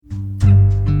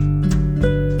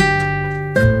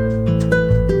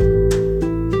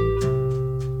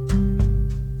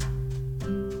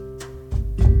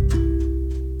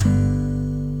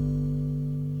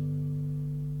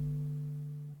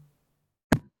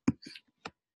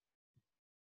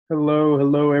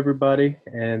Hello, everybody,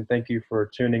 and thank you for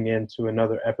tuning in to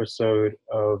another episode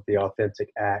of The Authentic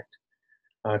Act.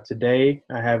 Today,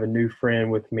 I have a new friend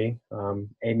with me,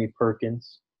 Amy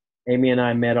Perkins. Amy and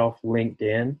I met off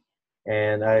LinkedIn,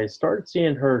 and I started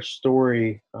seeing her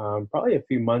story probably a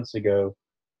few months ago.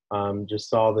 Just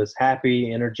saw this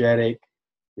happy, energetic,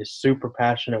 this super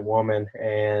passionate woman,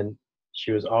 and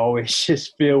she was always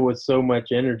just filled with so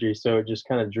much energy. So it just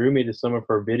kind of drew me to some of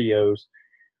her videos.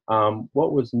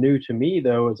 What was new to me,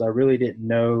 though, is I really didn't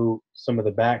know some of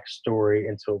the backstory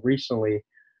until recently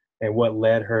and what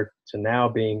led her to now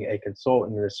being a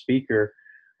consultant and a speaker.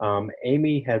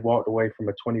 Amy had walked away from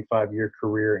a 25-year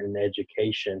career in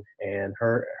education, and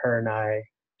her and I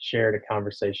shared a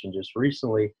conversation just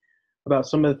recently about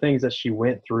some of the things that she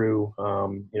went through,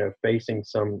 facing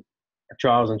some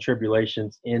trials and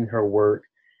tribulations in her work,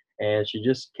 and she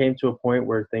just came to a point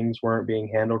where things weren't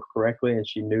being handled correctly, and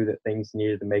she knew that things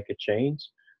needed to make a change.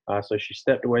 So she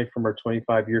stepped away from her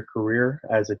 25-year career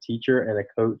as a teacher and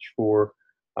a coach for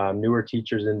newer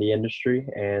teachers in the industry,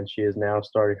 and she is now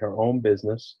starting her own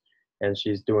business, and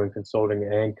she's doing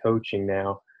consulting and coaching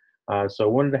now. So I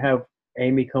wanted to have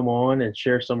Amy come on and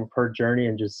share some of her journey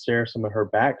and just share some of her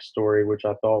backstory, which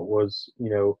I thought was,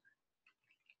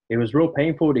 it was real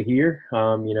painful to hear.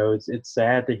 It's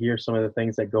sad to hear some of the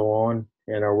things that go on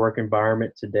in our work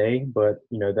environment today, but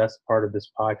that's part of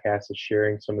this podcast is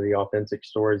sharing some of the authentic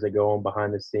stories that go on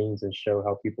behind the scenes and show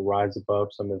how people rise above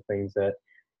some of the things that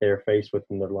they're faced with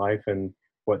in their life and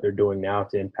what they're doing now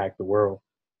to impact the world.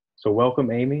 So welcome,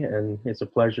 Amy, and it's a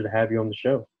pleasure to have you on the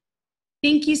show.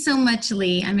 Thank you so much,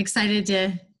 Lee. I'm excited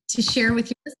to share with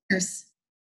your listeners.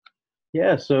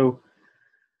 Yeah, so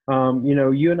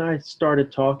you and I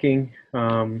started talking,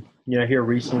 here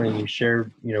recently, and you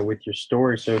shared, with your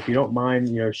story. So if you don't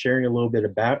mind, sharing a little bit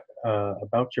about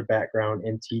your background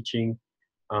in teaching,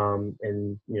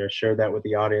 and share that with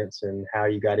the audience and how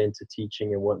you got into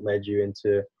teaching and what led you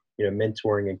into,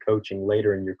 mentoring and coaching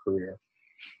later in your career.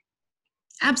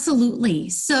 Absolutely.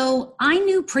 So I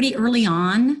knew pretty early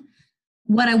on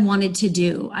what I wanted to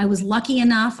do. I was lucky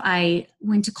enough. I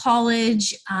went to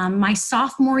college. My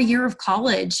sophomore year of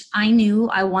college, I knew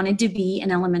I wanted to be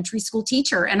an elementary school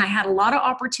teacher. And I had a lot of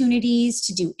opportunities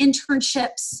to do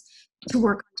internships, to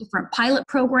work on different pilot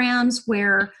programs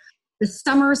where the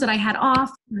summers that I had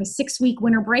off, my 6-week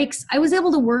winter breaks, I was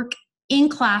able to work in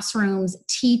classrooms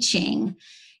teaching.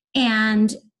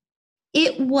 And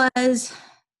it was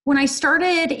when I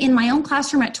started in my own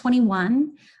classroom at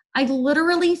 21, I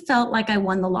literally felt like I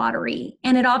won the lottery.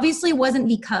 And it obviously wasn't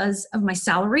because of my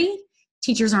salary.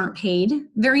 Teachers aren't paid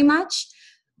very much.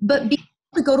 But being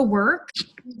able to go to work, do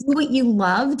what you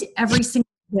loved every single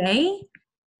day,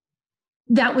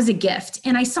 that was a gift.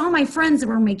 And I saw my friends that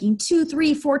were making 2,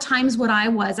 3, 4 times what I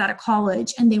was out of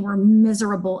college, and they were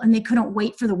miserable and they couldn't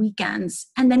wait for the weekends.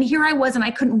 And then here I was, and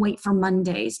I couldn't wait for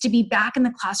Mondays to be back in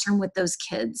the classroom with those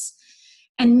kids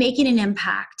and making an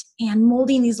impact and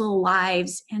molding these little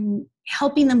lives and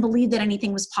helping them believe that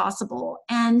anything was possible.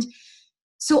 And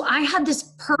so I had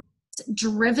this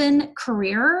purpose-driven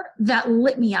career that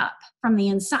lit me up from the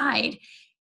inside.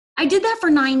 I did that for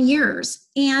 9 years.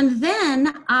 And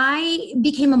then I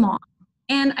became a mom.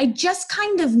 And I just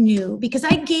kind of knew, because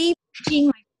I gave teaching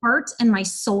my heart and my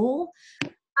soul.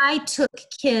 I took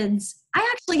kids. I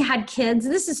actually had kids.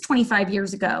 This is 25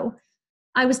 years ago.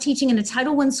 I was teaching in a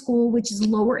Title I school, which is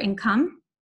lower income.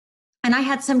 And I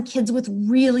had some kids with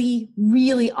really,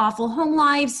 really awful home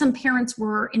lives. Some parents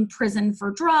were in prison for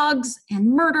drugs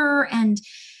and murder and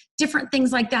different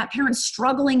things like that, parents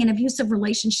struggling in abusive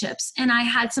relationships. And I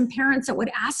had some parents that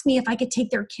would ask me if I could take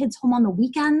their kids home on the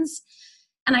weekends.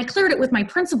 And I cleared it with my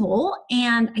principal,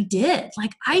 and I did.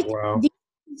 Wow.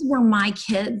 These were my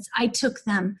kids. I took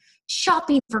them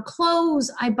shopping for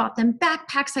clothes. I bought them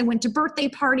backpacks. I went to birthday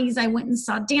parties. I went and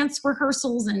saw dance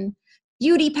rehearsals and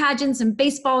beauty pageants and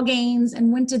baseball games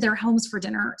and went to their homes for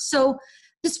dinner. So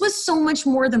this was so much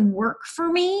more than work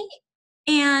for me.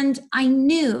 And I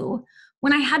knew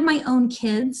when I had my own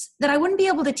kids that I wouldn't be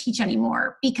able to teach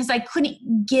anymore because I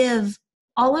couldn't give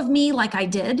all of me like I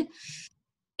did.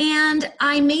 And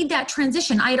I made that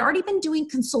transition. I had already been doing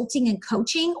consulting and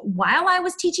coaching while I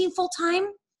was teaching full time.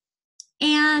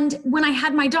 And when I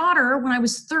had my daughter, when I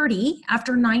was 30,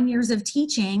 after 9 years of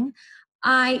teaching,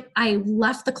 I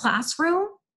left the classroom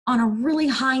on a really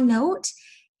high note.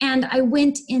 And I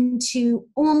went into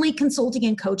only consulting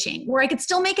and coaching, where I could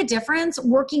still make a difference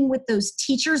working with those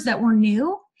teachers that were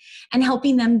new and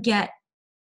helping them get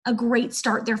a great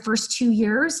start their first 2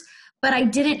 years. But I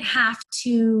didn't have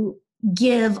to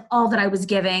give all that I was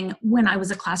giving when I was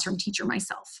a classroom teacher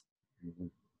myself.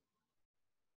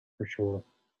 For sure.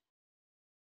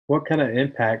 What kind of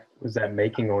impact was that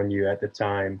making on you at the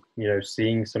time?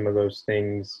 Seeing some of those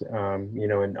things,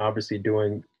 and obviously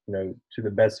doing, to the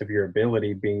best of your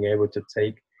ability, being able to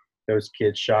take those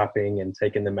kids shopping and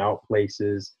taking them out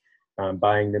places,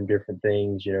 buying them different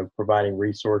things, providing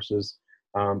resources.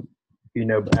 Um,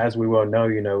 but as we well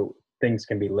know, things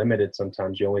can be limited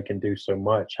sometimes. You only can do so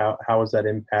much. How is that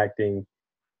impacting,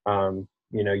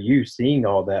 you seeing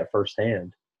all that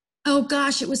firsthand? Oh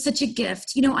gosh, it was such a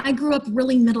gift. I grew up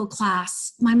really middle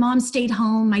class. My mom stayed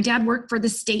home. My dad worked for the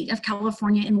state of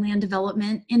California in land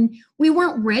development. And we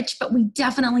weren't rich, but we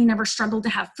definitely never struggled to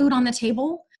have food on the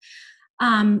table.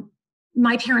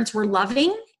 My parents were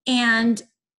loving, and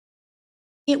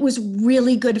it was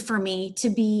really good for me to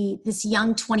be this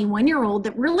young 21-year-old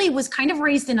that really was kind of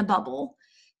raised in a bubble,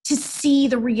 to see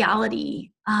the reality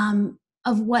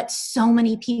of what so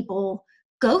many people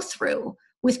go through,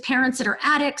 with parents that are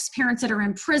addicts, parents that are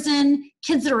in prison,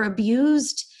 kids that are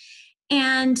abused.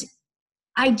 And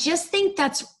I just think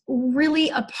that's really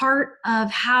a part of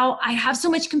how I have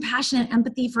so much compassion and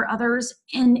empathy for others,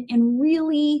 and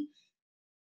really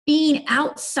being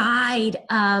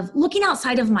looking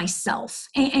outside of myself,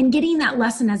 and getting that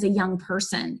lesson as a young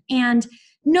person. And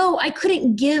no, I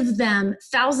couldn't give them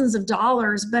thousands of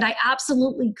dollars, but I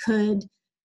absolutely could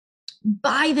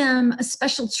buy them a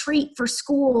special treat for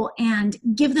school and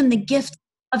give them the gift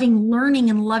of loving learning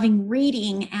and loving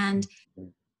reading. And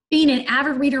being an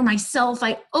avid reader myself,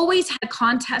 I always had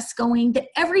contests going that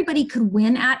everybody could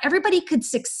win at, everybody could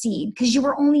succeed, because you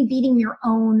were only beating your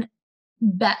own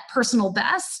personal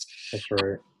best. That's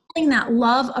right. That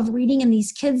love of reading in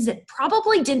these kids that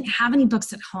probably didn't have any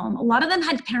books at home. A lot of them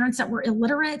had parents that were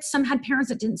illiterate. Some had parents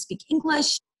that didn't speak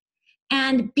English.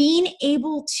 And being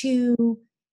able to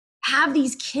have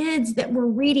these kids that were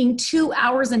reading 2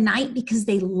 hours a night because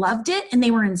they loved it and they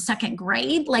were in second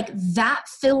grade, like, that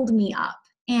filled me up.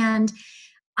 And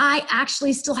I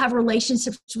actually still have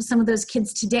relationships with some of those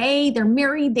kids today. They're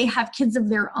married, they have kids of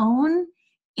their own,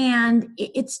 and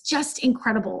it's just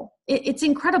incredible. It's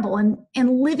incredible.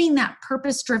 And living that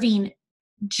purpose-driven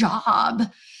job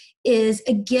is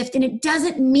a gift, and it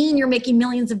doesn't mean you're making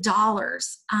millions of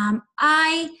dollars.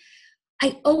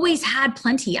 I always had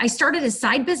plenty. I started a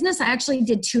side business. I actually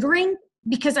did tutoring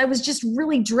because I was just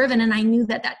really driven, and I knew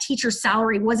that teacher's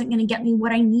salary wasn't going to get me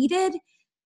what I needed.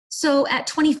 So at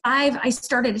 25, I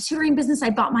started a tutoring business. I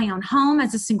bought my own home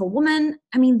as a single woman.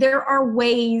 I mean, there are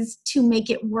ways to make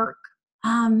it work.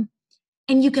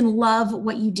 And you can love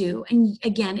what you do. And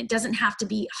again, it doesn't have to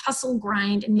be hustle,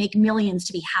 grind, and make millions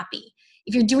to be happy.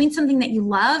 If you're doing something that you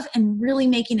love and really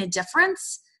making a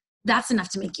difference, that's enough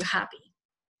to make you happy.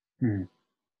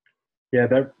 Yeah,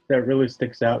 that really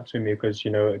sticks out to me because,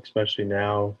 especially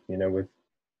now, with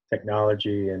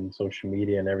technology and social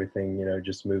media and everything,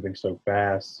 just moving so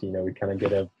fast, we kind of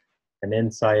get an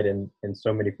insight in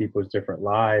so many people's different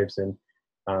lives. And,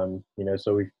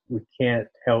 so we can't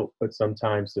help but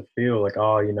sometimes to feel like,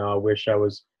 oh, I wish I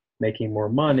was making more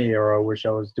money, or I wish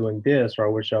I was doing this, or I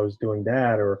wish I was doing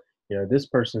that, or, this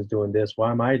person's doing this.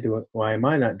 Why am I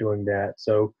not doing that?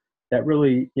 So that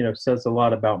really, says a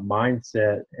lot about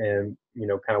mindset and,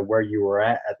 kind of where you were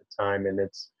at the time. And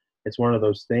it's one of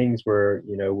those things where,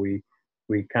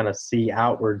 we kind of see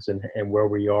outwards and where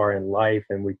we are in life.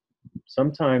 And we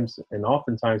sometimes and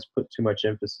oftentimes put too much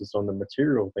emphasis on the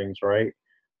material things, right?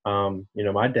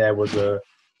 My dad was a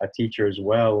teacher as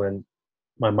well. And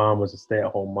my mom was a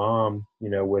stay-at-home mom,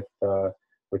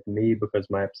 with me because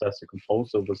my obsessive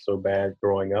compulsive was so bad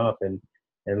growing up. And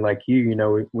like we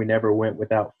never went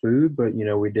without food, but,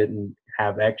 we didn't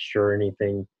have extra or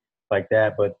anything like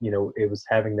that. But, it was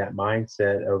having that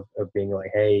mindset of being like,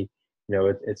 hey,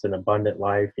 it's an abundant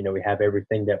life. We have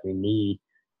everything that we need.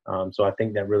 So I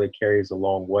think that really carries a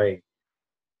long way.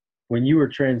 When you were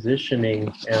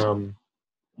transitioning,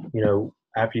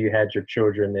 after you had your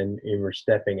children and you were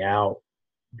stepping out,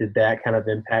 did that kind of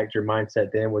impact your mindset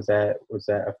then? Was that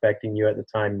affecting you at the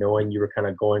time, knowing you were kind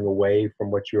of going away from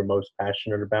what you were most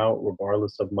passionate about,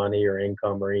 regardless of money or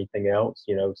income or anything else,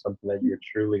 something that you're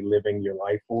truly living your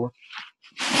life for?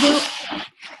 Well,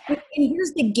 and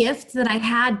here's the gift that I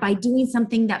had by doing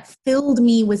something that filled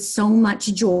me with so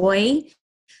much joy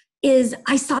is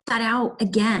I sought that out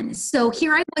again. So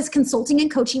here I was consulting and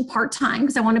coaching part-time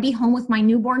because I want to be home with my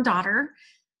newborn daughter.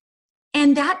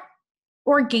 And that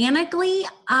organically,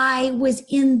 I was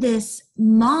in this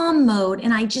mom mode,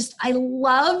 and I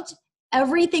loved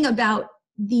everything about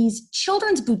these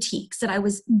children's boutiques that I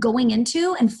was going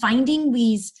into and finding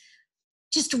these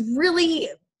just really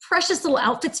precious little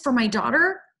outfits for my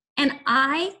daughter. And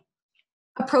I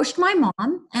approached my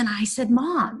mom and I said,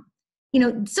 Mom,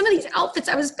 some of these outfits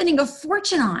I was spending a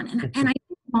fortune on. And I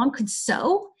mom could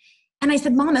sew. And I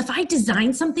said, Mom, if I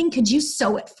design something, could you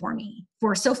sew it for me,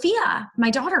 for Sophia,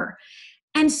 my daughter?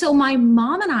 And so my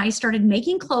mom and I started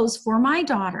making clothes for my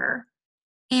daughter.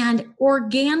 And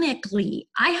organically,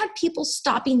 I had people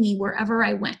stopping me wherever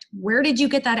I went. Where did you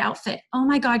get that outfit? Oh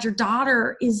my God, your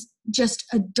daughter is just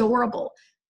adorable.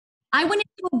 I went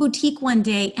into a boutique one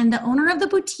day, and the owner of the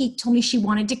boutique told me she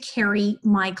wanted to carry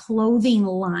my clothing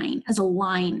line as a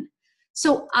line.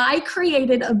 So I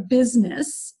created a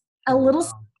business, a little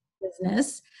Wow.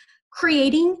 business,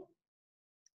 creating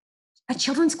a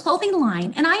children's clothing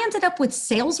line. And I ended up with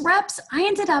sales reps. I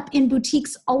ended up in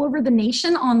boutiques all over the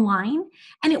nation online.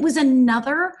 And it was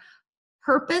another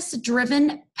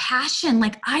purpose-driven passion.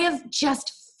 Like, I have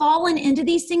just fallen into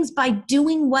these things by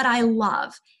doing what I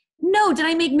love. No, did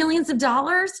I make millions of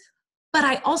dollars? But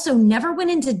I also never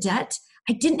went into debt.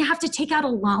 I didn't have to take out a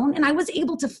loan. And I was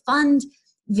able to fund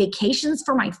vacations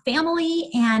for my family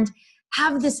and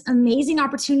have this amazing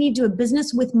opportunity to do a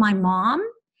business with my mom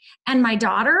and my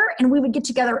daughter. And we would get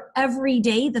together every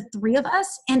day, the three of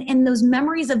us. And those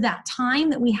memories of that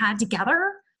time that we had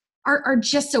together are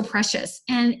just so precious.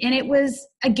 And it was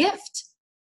a gift.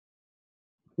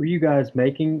 Were you guys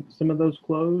making some of those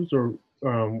clothes, or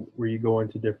were you going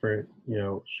to different,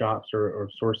 shops or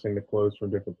sourcing the clothes from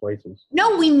different places?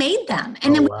 No, we made them.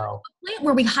 And Oh, then we wow. had a plant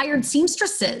where we hired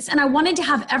seamstresses. And I wanted to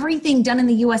have everything done in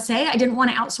the USA. I didn't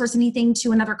want to outsource anything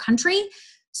to another country.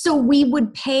 So we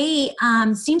would pay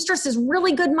seamstresses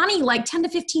really good money, like $10 to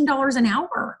 $15 an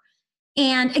hour.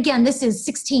 And again, this is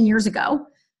 16 years ago,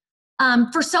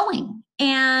 for sewing.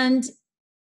 And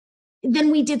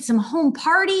then we did some home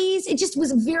parties. It just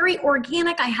was very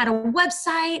organic. I had a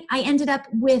website. I ended up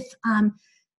with,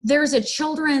 there's a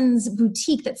children's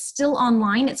boutique that's still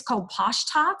online. It's called Posh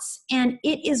Tots. And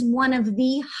it is one of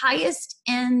the highest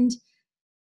end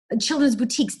children's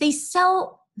boutiques. They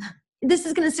sell, this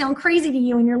is going to sound crazy to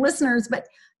you and your listeners, but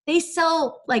they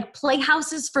sell like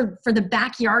playhouses for the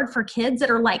backyard for kids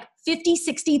that are like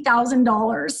 $50,000,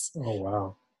 $60,000. Oh,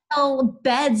 wow. Sell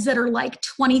beds that are like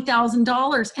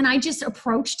 $20,000. And I just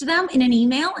approached them in an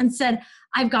email and said,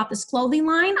 I've got this clothing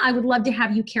line. I would love to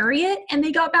have you carry it. And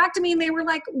they got back to me and they were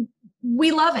like,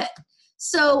 we love it.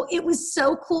 So it was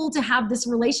so cool to have this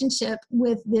relationship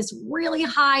with this really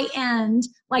high end,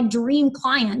 like dream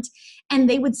client. And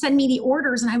they would send me the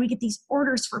orders, and I would get these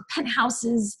orders for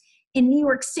penthouses in New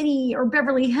York City or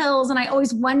Beverly Hills. And I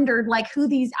always wondered like who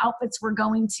these outfits were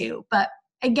going to. But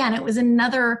again, it was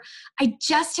another, I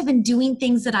just have been doing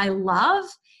things that I love,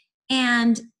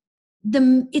 and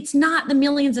it's not the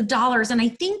millions of dollars. And I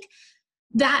think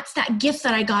that's that gift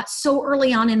that I got so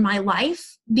early on in my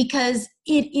life, because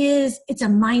it's a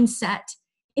mindset.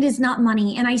 It is not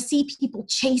money. And I see people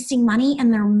chasing money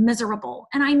and they're miserable.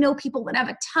 And I know people that have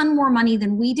a ton more money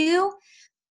than we do,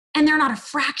 and they're not a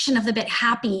fraction of the bit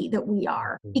happy that we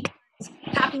are, because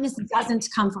happiness doesn't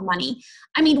come from money.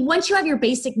 I mean, once you have your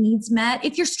basic needs met,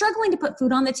 if you're struggling to put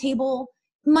food on the table,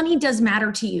 money does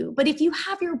matter to you. But if you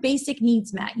have your basic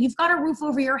needs met, you've got a roof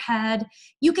over your head,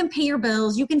 you can pay your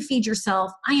bills, you can feed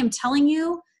yourself, I am telling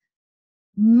you,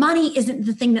 money isn't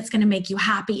the thing that's going to make you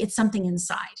happy. It's something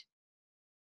inside.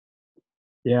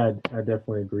 Yeah, I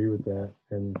definitely agree with that.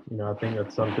 And, I think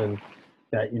that's something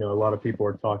that, a lot of people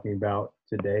are talking about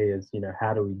today is,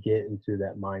 how do we get into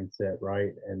that mindset,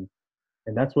 right? And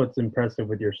that's what's impressive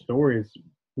with your story is,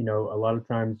 a lot of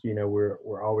times,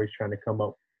 we're always trying to come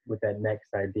up with that next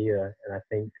idea. And I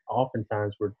think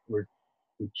oftentimes we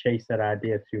chase that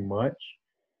idea too much,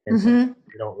 and sometimes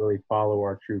we don't really follow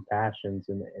our true passions,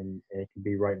 and it can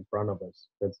be right in front of us.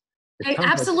 Because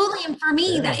Absolutely. And for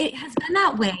me, yeah. that it has been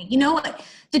that way.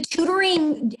 The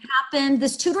tutoring happened,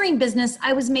 this tutoring business,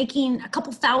 I was making a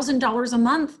couple $1,000s a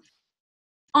month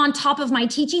on top of my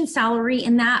teaching salary.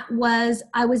 And I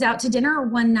was out to dinner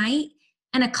one night,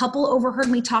 and a couple overheard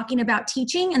me talking about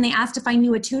teaching, and they asked if I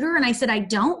knew a tutor. And I said, I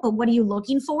don't, but what are you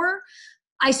looking for?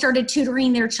 I started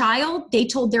tutoring their child. They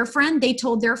told their friend, they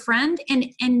told their friend.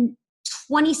 And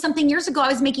 20 something years ago, I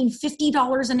was making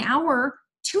 $50 an hour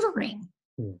tutoring.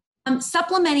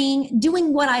 Supplementing,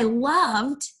 doing what I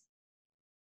loved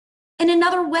in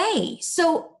another way.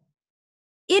 So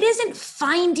it isn't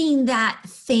finding that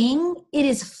thing, it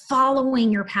is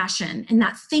following your passion, and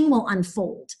that thing will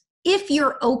unfold. If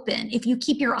you're open, if you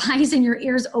keep your eyes and your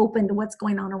ears open to what's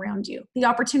going on around you, the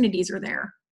opportunities are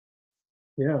there.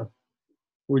 Yeah.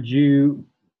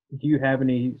 Do you have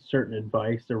any certain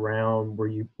advice around, were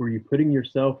you putting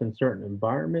yourself in certain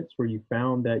environments where you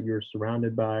found that you're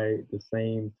surrounded by the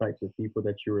same types of people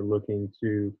that you were looking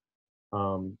to,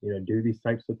 do these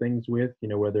types of things with,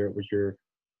 whether it was your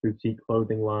boutique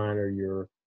clothing line or your,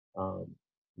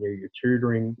 your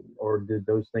tutoring, or did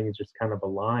those things just kind of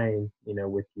align,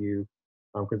 with you?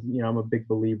 Because, I'm a big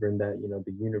believer in that,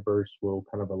 the universe will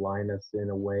kind of align us in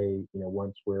a way,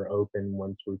 once we're open,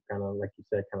 once we've kind of, like you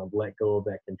said, kind of let go of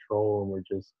that control,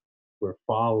 and we're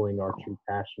following our true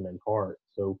passion and heart.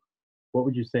 So what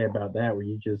would you say about that? Were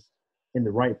you just in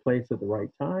the right place at the right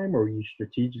time, or were you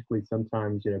strategically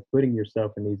sometimes, putting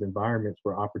yourself in these environments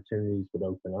where opportunities would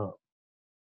open up?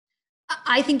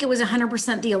 I think it was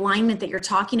 100% the alignment that you're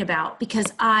talking about,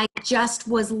 because I just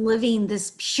was living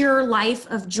this pure life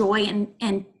of joy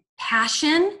and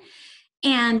passion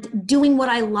and doing what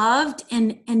I loved,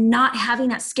 and not having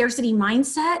that scarcity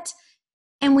mindset.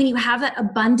 And when you have that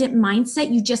abundant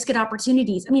mindset, you just get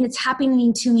opportunities. I mean, it's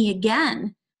happening to me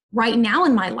again right now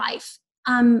in my life.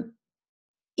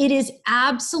 It is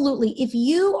absolutely, if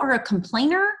you are a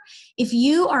complainer, if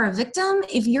you are a victim,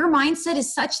 if your mindset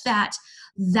is such that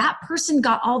that person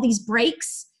got all these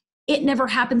breaks, it never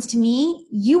happens to me,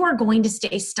 you are going to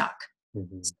stay stuck.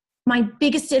 Mm-hmm. My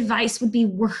biggest advice would be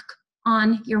work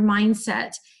on your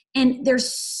mindset. And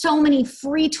there's so many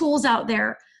free tools out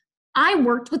there. I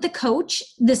worked with a coach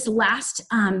this last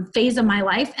phase of my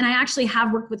life, and I actually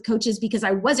have worked with coaches because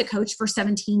I was a coach for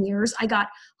 17 years. I got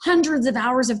hundreds of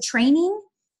hours of training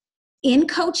in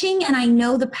coaching, and I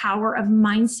know the power of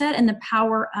mindset and the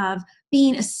power of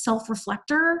being a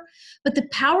self-reflector. But the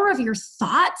power of your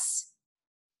thoughts,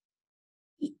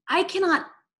 I cannot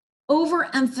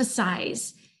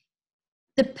overemphasize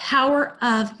the power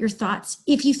of your thoughts.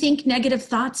 If you think negative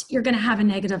thoughts, you're going to have a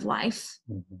negative life.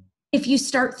 Mm-hmm. If you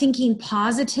start thinking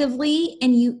positively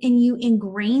and you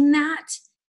ingrain that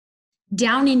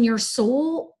down in your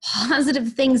soul,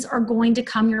 positive things are going to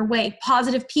come your way.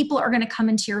 Positive people are going to come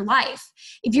into your life.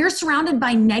 If you're surrounded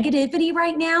by negativity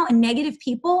right now and negative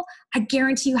people, I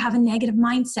guarantee you have a negative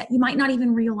mindset. You might not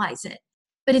even realize it,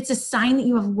 but it's a sign that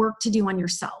you have work to do on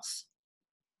yourself.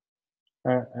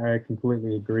 I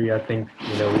completely agree. I think,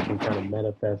 we can kind of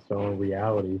manifest our own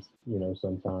realities,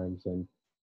 sometimes. And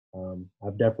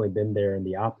I've definitely been there in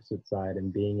the opposite side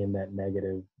and being in that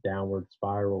negative downward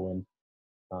spiral. And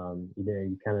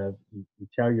you kind of you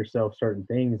tell yourself certain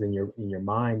things, and your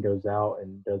mind goes out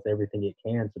and does everything it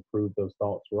can to prove those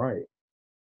thoughts right.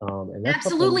 And that's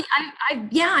absolutely. I've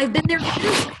been there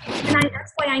too, and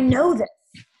that's why I know this.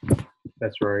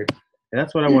 That's right, and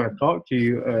that's what I want to talk to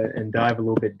you and dive a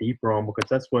little bit deeper on, because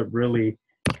that's what really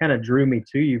kind of drew me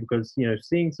to you. Because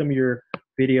seeing some of your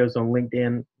videos on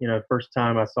LinkedIn, first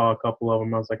time I saw a couple of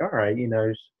them, I was like, all right, she's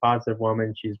a positive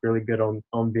woman. She's really good on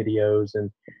videos,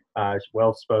 and she's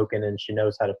well spoken, and she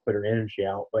knows how to put her energy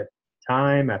out. But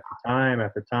time after time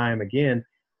after time again,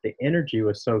 the energy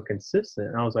was so consistent.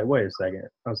 And I was like, wait a second.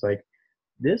 I was like,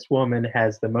 this woman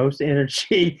has the most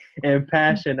energy and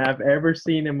passion I've ever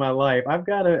seen in my life. I've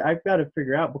got to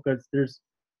figure out, because there's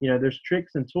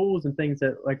tricks and tools and things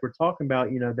that, like we're talking about,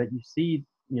 that you see,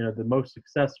 the most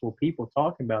successful people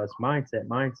talking about is mindset,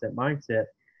 mindset, mindset.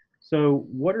 So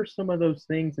what are some of those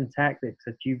things and tactics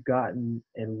that you've gotten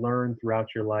and learned throughout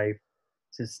your life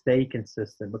to stay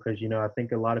consistent? Because, I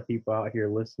think a lot of people out here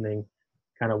listening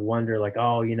kind of wonder, like,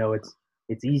 oh,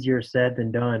 it's easier said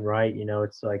than done, right?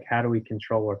 It's like, how do we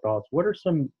control our thoughts? What are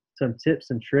some tips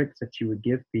and tricks that you would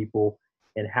give people,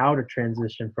 and how to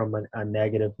transition from a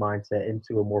negative mindset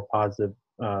into a more positive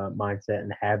mindset,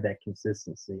 and have that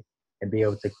consistency and be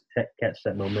able to catch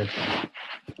that momentum?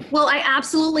 Well, I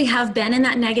absolutely have been in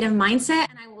that negative mindset,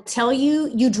 and I will tell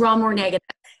you, you draw more negative.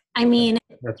 I mean,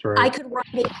 that's right. I could write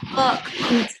a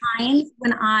book in the times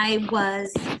when I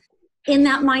was in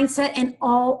that mindset, and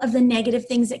all of the negative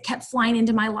things that kept flying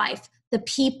into my life, the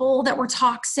people that were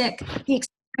toxic, the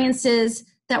experiences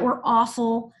that were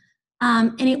awful.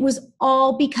 And it was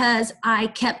all because I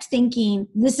kept thinking,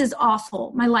 this is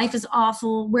awful. My life is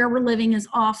awful. Where we're living is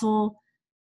awful.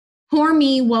 Poor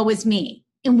me, woe is me.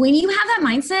 And when you have that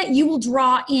mindset, you will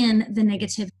draw in the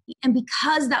negativity. And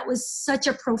because that was such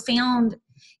a profound,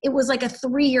 it was like a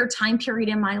 3-year time period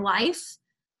in my life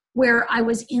where I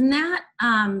was in that,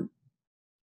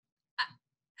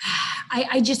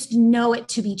 I just know it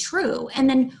to be true. And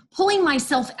then pulling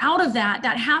myself out of that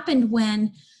happened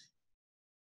when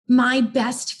my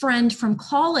best friend from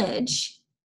college,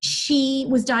 she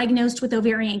was diagnosed with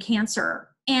ovarian cancer.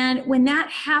 And when that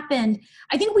happened,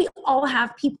 I think we all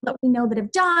have people that we know that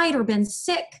have died or been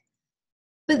sick.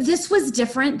 But this was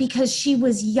different because she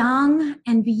was young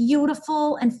and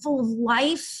beautiful and full of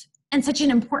life and such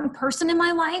an important person in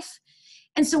my life.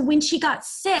 And so when she got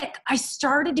sick, I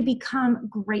started to become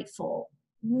grateful,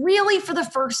 really for the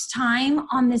first time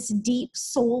on this deep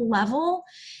soul level,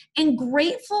 and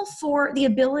grateful for the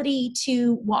ability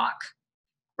to walk,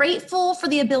 Grateful for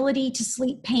the ability to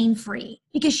sleep pain-free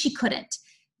because she couldn't.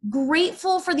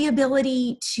 Grateful for the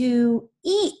ability to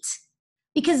eat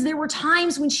because there were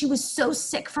times when she was so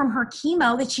sick from her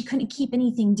chemo that she couldn't keep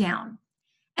anything down.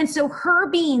 And so her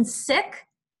being sick,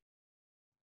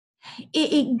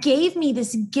 it gave me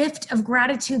this gift of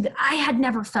gratitude that I had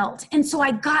never felt. And so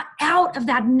I got out of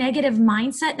that negative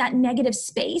mindset, that negative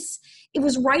space. It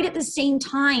was right at the same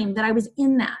time that I was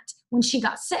in that when she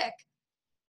got sick.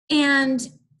 And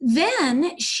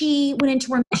then she went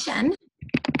into remission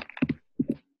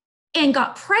and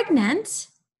got pregnant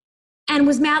and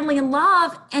was madly in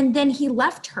love. And then he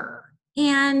left her.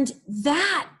 And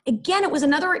that, again, it was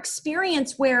another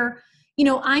experience where, you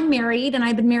know, I'm married and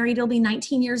I've been married, it'll be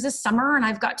 19 years this summer, and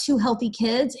I've got 2 healthy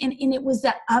kids. And it was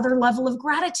that other level of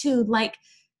gratitude. Like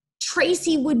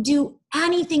Tracy would do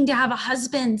anything to have a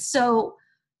husband. So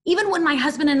even when my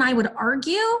husband and I would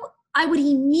argue, I would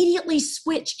immediately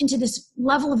switch into this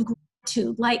level of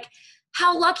gratitude. Like,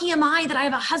 how lucky am I that I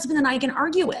have a husband that I can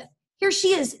argue with? Here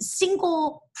she is,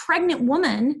 single, pregnant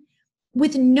woman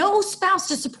with no spouse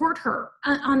to support her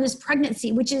on this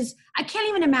pregnancy, which is, I can't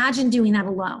even imagine doing that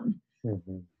alone.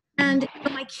 Mm-hmm. And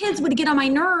my kids would get on my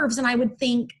nerves, and I would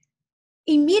think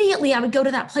immediately I would go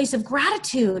to that place of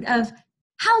gratitude of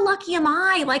how lucky am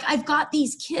I? Like, I've got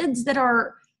these kids that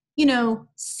are, you know,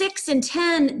 6 and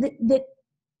 10 that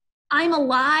I'm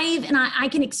alive and I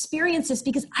can experience this,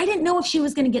 because I didn't know if she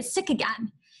was going to get sick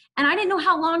again. And I didn't know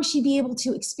how long she'd be able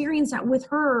to experience that with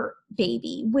her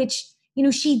baby, which, you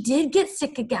know, she did get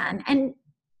sick again, and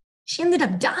she ended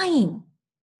up dying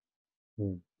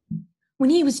when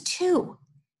he was 2.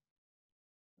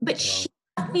 But she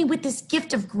left me with this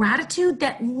gift of gratitude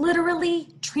that literally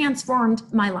transformed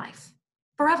my life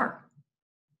forever.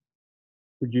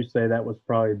 Would you say that was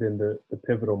probably been the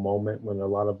pivotal moment when a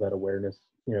lot of that awareness,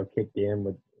 you know, kicked in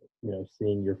with, you know,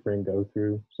 seeing your friend go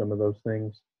through some of those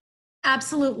things?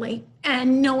 Absolutely.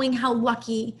 And knowing how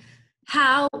lucky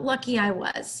I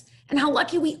was, and how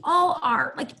lucky we all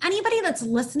are. Like, anybody that's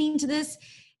listening to this,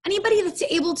 anybody that's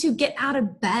able to get out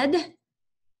of bed,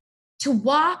 to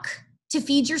walk, to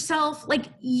feed yourself, like,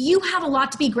 you have a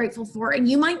lot to be grateful for. And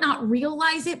you might not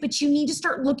realize it, but you need to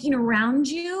start looking around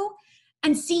you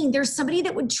and seeing there's somebody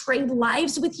that would trade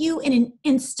lives with you in an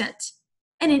instant.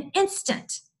 In an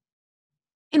instant.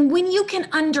 And when you can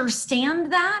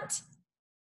understand that,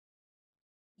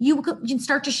 you can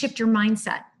start to shift your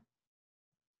mindset.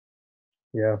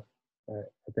 Yeah,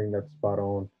 I think that's spot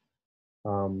on.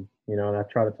 You know, and I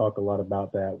try to talk a lot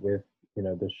about that with, you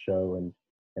know, this show,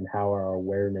 and how our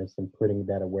awareness and putting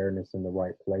that awareness in the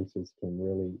right places can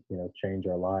really, you know, change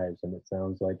our lives. And it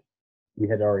sounds like you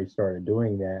had already started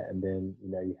doing that, and then,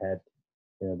 you know, you had,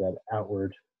 you know, that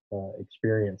outward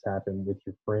experience happen with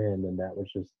your friend, and that was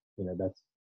just, you know,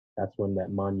 that's when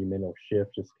that monumental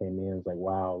shift just came in. It's like,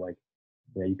 wow, like,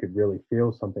 you know, you could really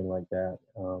feel something like that,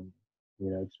 you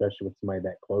know, especially with somebody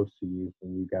that close to you,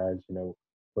 and you guys, you know,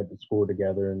 went to school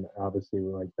together, and obviously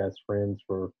were like best friends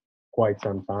for quite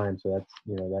some time. So that's,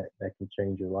 you know, that can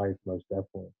change your life most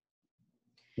definitely.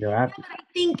 You know, after. I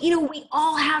think, you know, we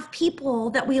all have people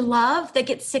that we love that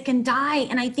get sick and die.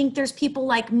 And I think there's people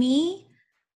like me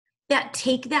that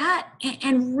take that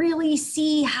and really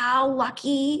see how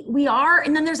lucky we are.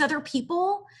 And then there's other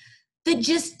people that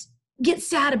just get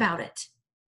sad about it.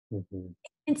 Mm-hmm.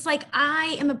 It's like,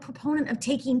 I am a proponent of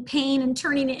taking pain and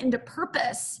turning it into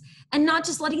purpose, and not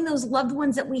just letting those loved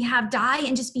ones that we have die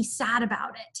and just be sad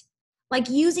about it. Like,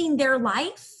 using their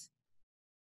life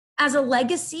as a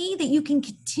legacy that you can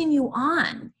continue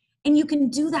on. And you can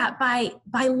do that by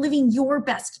living your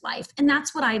best life. And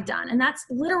that's what I've done. And that's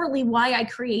literally why I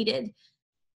created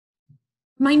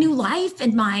my new life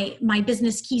and my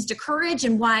business, Keys to Courage,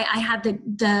 and why I had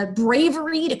the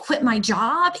bravery to quit my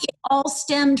job. It all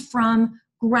stemmed from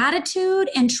gratitude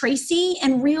and Tracy,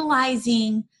 and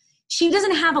realizing she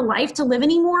doesn't have a life to live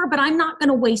anymore, but I'm not going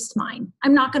to waste mine.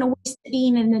 I'm not going to waste it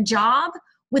being in a job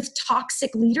with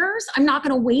toxic leaders. I'm not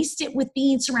going to waste it with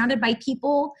being surrounded by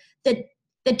people that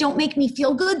don't make me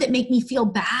feel good, that make me feel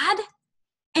bad,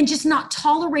 and just not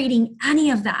tolerating any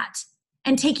of that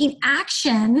and taking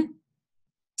action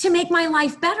to make my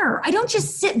life better. I don't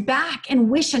just sit back and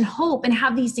wish and hope and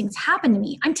have these things happen to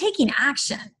me. I'm taking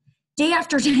action day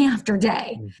after day after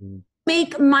day. Mm-hmm.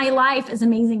 Make my life as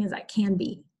amazing as I can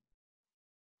be.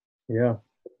 Yeah.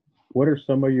 What are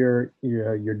some of your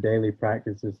daily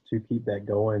practices to keep that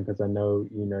going? Because I know,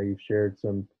 you know, you've shared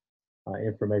some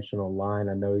information online.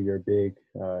 I know you're a big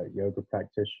yoga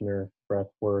practitioner, breath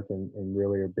work, and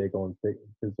really are big on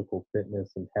physical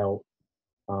fitness and health.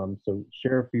 So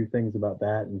share a few things about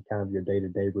that and kind of your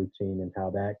day-to-day routine and how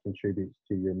that contributes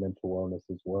to your mental wellness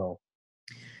as well.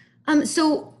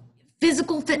 So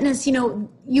physical fitness, you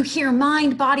hear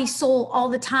mind, body, soul all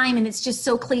the time, and it's just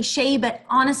so cliche, but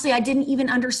honestly, I didn't even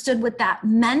understood what that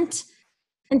meant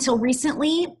until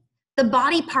recently. The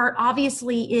body part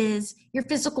obviously is your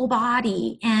physical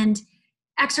body and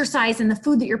exercise and the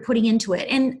food that you're putting into it.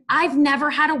 And I've never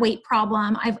had a weight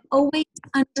problem. I've always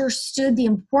understood the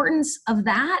importance of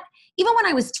that. Even when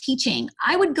I was teaching,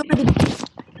 I would go to the gym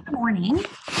in the morning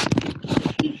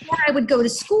before I would go to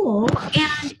school,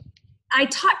 and I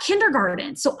taught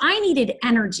kindergarten, so I needed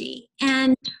energy.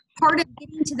 And part of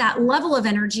getting to that level of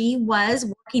energy was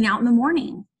working out in the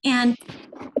morning. And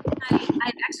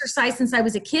I've exercised since I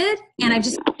was a kid, and I've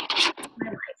just my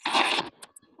life.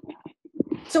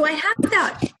 So I have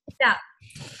that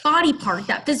body part,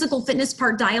 that physical fitness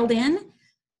part dialed in,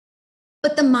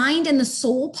 but the mind and the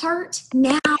soul part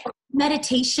now,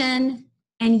 meditation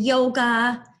and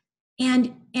yoga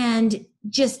and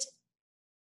just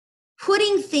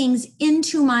putting things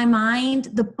into my mind,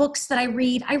 the books that I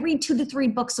read 2 to 3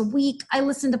 books a week. I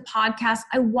listen to podcasts.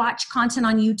 I watch content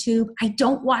on YouTube. I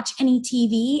don't watch any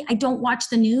TV. I don't watch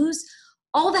the news.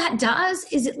 All that does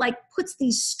is it like puts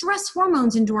these stress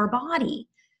hormones into our body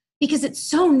because it's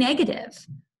so negative.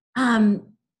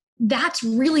 That's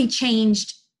really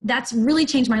changed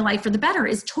my life for the better,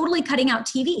 is totally cutting out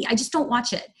TV. I just don't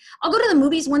watch it. I'll go to the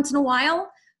movies once in a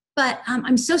while, but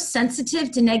I'm so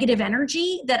sensitive to negative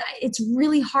energy that it's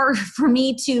really hard for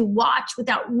me to watch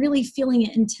without really feeling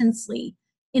it intensely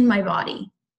in my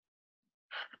body.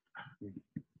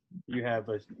 Do you have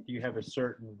a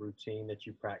certain routine that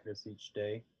you practice each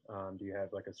day? Do you have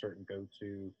like a certain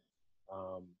go-to?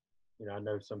 I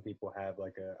know some people have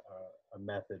like a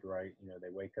method, right? They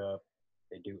wake up,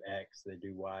 they do X, they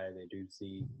do Y, they do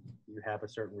Z. Do you have a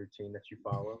certain routine that you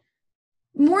follow?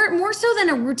 More so than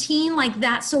a routine like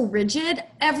that, so rigid.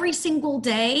 Every single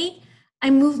day, I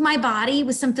move my body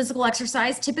with some physical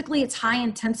exercise. Typically, it's high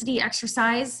intensity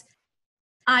exercise.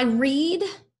 I read.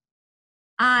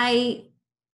 I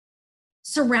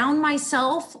surround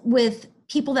myself with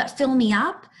people that fill me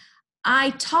up. I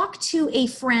talk to a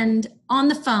friend on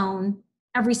the phone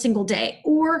every single day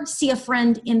or see a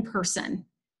friend in person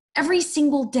every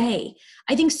single day.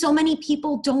 I think so many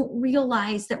people don't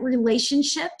realize that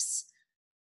relationships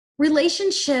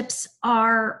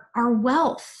are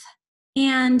wealth.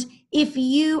 And I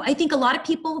think a lot of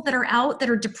people that are out that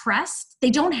are depressed,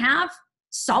 they don't have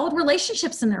solid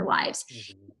relationships in their lives.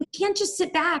 You can't just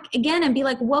sit back again and be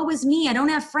like, woe is me, I don't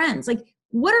have friends. Like,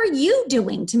 what are you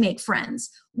doing to make friends?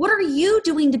 What are you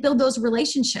doing to build those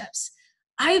relationships?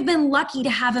 I've been lucky to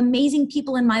have amazing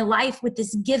people in my life with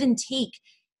this give and take.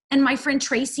 And my friend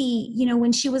Tracy,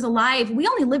 when she was alive, we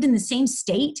only lived in the same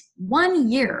state 1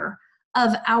 year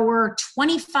of our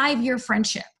 25-year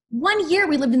friendship. 1 year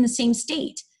we lived in the same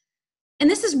state. And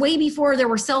this is way before there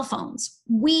were cell phones.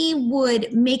 We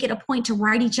would make it a point to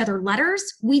write each other letters.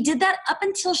 We did that up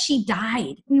until she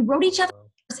died. We wrote each other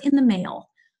letters in the mail.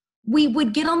 We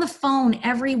would get on the phone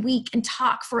every week and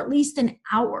talk for at least an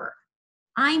hour.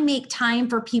 I make time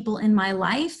for people in my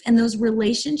life, and those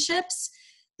relationships,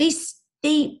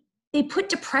 they put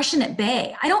depression at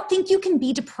bay. I don't think you can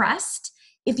be depressed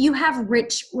if you have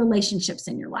rich relationships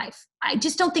in your life. I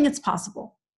just don't think it's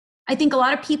possible. I think a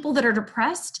lot of people that are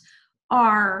depressed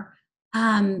are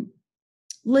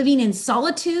living in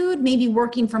solitude, maybe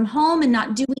working from home and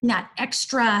not doing that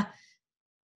extra.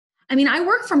 I mean, I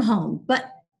work from home,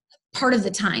 but part of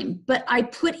the time, but I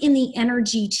put in the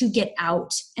energy to get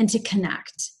out and to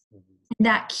connect. And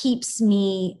that keeps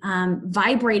me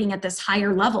vibrating at this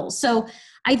higher level. So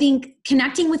I think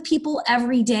connecting with people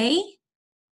every day,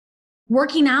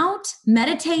 working out,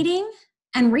 meditating,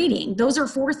 and reading. Those are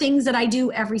 4 things that I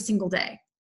do every single day.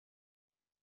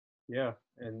 Yeah.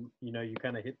 And, you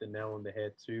kind of hit the nail on the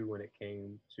head too, when it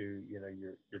came to,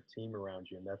 your team around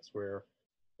you. And that's where,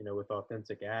 with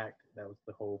Authentic Act, that was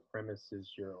the whole premise,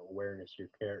 is your awareness, your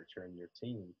character, and your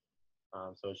team.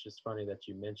 So it's just funny that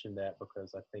you mentioned that,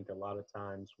 because I think a lot of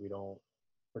times we don't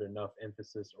put enough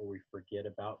emphasis, or we forget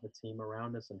about the team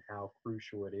around us and how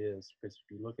crucial it is. Because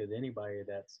if you look at anybody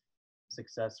that's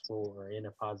successful or in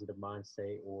a positive mind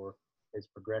state, or is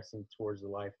progressing towards the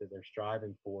life that they're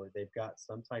striving for, they've got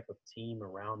some type of team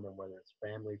around them, whether it's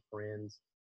family, friends,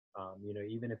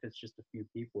 even if it's just a few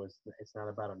people. It's not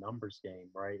about a numbers game,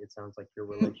 right? It sounds like your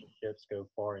relationships go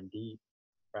far and deep,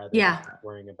 rather than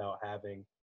worrying about having,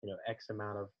 X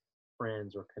amount of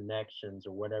friends or connections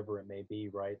or whatever it may be,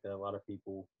 right? That a lot of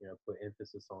people, put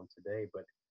emphasis on today. But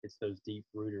it's those deep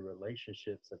rooted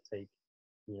relationships that take,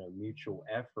 mutual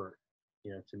effort,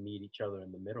 to meet each other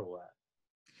in the middle of that.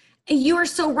 You are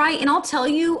so right. And I'll tell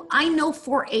you, I know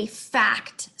for a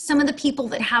fact some of the people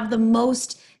that have the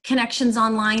most connections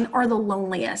online are the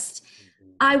loneliest.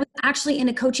 Mhm. I was actually in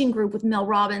a coaching group with Mel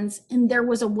Robbins, and there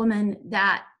was a woman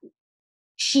that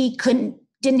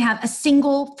didn't have a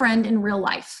single friend in real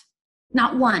life,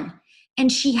 not one.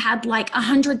 And she had like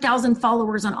 100,000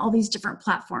 followers on all these different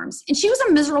platforms. And she was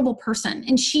a miserable person.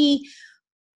 And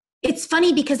it's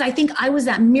funny because I think I was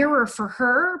that mirror for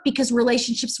her because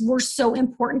relationships were so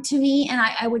important to me. And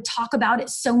I would talk about it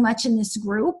so much in this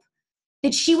group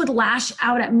that she would lash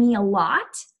out at me a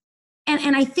lot.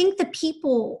 And I think the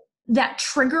people that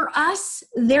trigger us,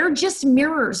 they're just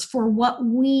mirrors for what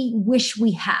we wish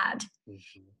we had.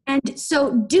 Mhm. And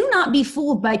so do not be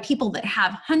fooled by people that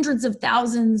have hundreds of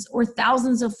thousands or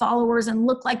thousands of followers and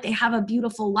look like they have a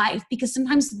beautiful life, because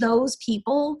sometimes those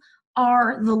people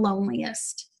are the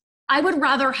loneliest. I would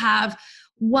rather have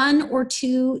one or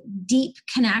two deep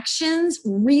connections,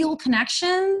 real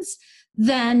connections,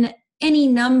 than any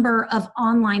number of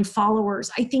online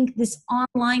followers. I think this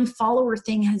online follower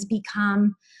thing has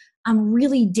become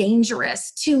really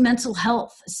dangerous to mental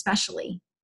health, especially.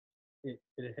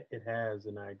 It has,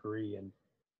 and I agree. And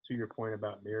to your point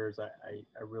about mirrors,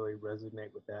 I really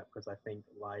resonate with that because I think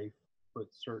life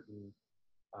puts certain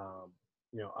um,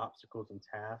 obstacles and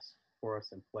tasks for us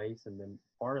in place, and then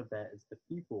part of that is the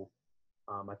people.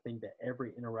 I think that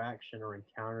every interaction or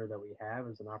encounter that we have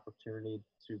is an opportunity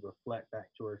to reflect back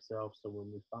to ourselves. So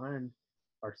when we find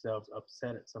ourselves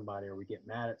upset at somebody, or we get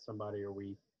mad at somebody, or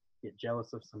we get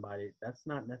jealous of somebody, that's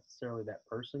not necessarily that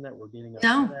person that we're getting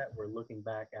upset No, at. We're looking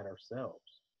back at ourselves.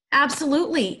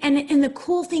 absolutely. And the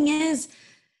cool thing is,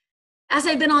 as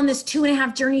I've been on this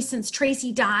 2.5 journey since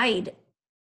Tracy died,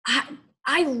 I,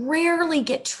 I rarely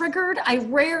get triggered. I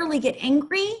rarely get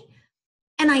angry.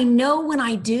 And I know when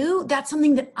I do, that's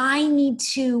something that I need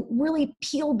to really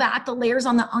peel back the layers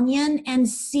on the onion and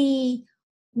see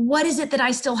what is it that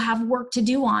I still have work to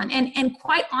do on. And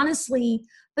quite honestly,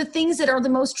 the things that are the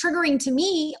most triggering to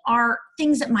me are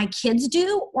things that my kids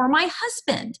do or my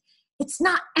husband. It's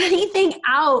not anything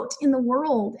out in the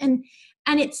world. And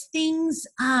it's things,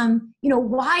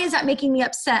 why is that making me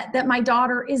upset that my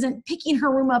daughter isn't picking her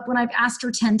room up when I've asked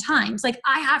her 10 times? Like,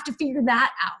 I have to figure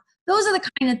that out. Those are the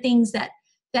kind of things that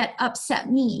upset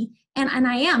me. And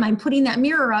I'm putting that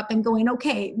mirror up and going,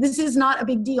 okay, this is not a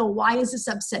big deal. Why is this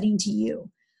upsetting to you?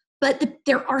 But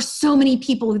there are so many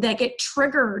people that get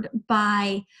triggered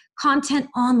by content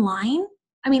online.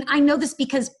 I mean, I know this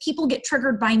because people get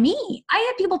triggered by me. I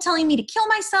had people telling me to kill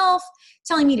myself,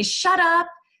 telling me to shut up,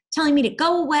 telling me to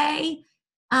go away,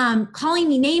 calling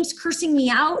me names, cursing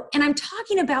me out. And I'm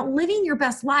talking about living your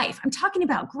best life. I'm talking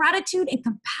about gratitude and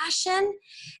compassion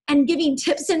and giving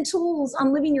tips and tools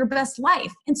on living your best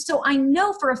life. And so I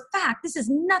know for a fact this has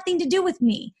nothing to do with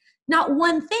me, not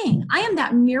one thing. I am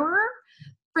that mirror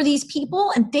for these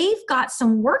people, and they've got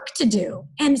some work to do.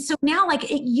 And so now, like,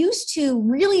 it used to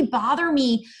really bother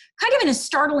me kind of in a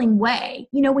startling way,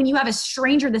 when you have a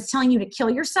stranger that's telling you to kill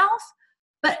yourself.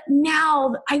 But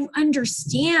now I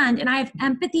understand and I have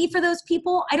empathy for those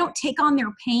people. I don't take on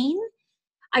their pain.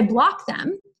 I block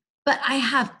them, but I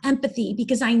have empathy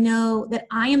because I know that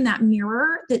I am that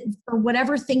mirror that for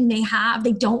whatever thing they have,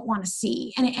 they don't want to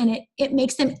see. And it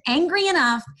makes them angry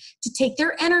enough to take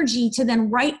their energy to then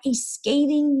write a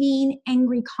scathing, mean,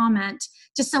 angry comment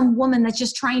to some woman that's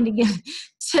just trying to give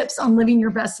tips on living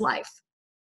your best life.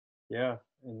 Yeah,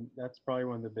 and that's probably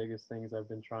one of the biggest things I've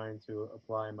been trying to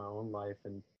apply in my own life.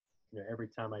 And every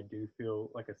time I do feel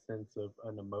like a sense of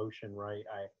an emotion, right,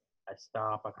 I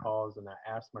stop, I pause, and I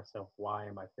ask myself, why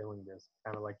am I feeling this?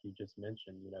 Kind of like you just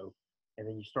mentioned, and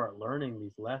then you start learning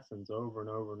these lessons over and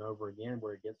over and over again,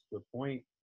 where it gets to the point,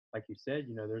 like you said,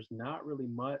 there's not really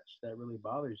much that really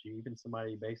bothers you. Even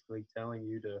somebody basically telling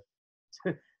you to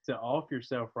to off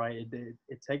yourself, right?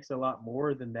 It takes a lot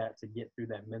more than that to get through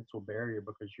that mental barrier,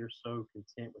 because you're so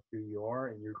content with who you are,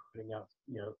 and you're putting out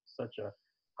such a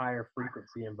higher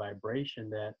frequency and vibration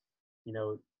that you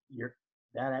know you're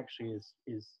that actually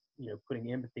is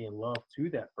putting empathy and love to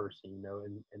that person,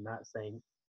 and not saying,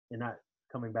 and not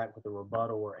coming back with a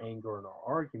rebuttal or anger or an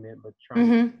argument, but trying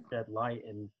to Mm-hmm. shed light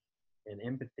and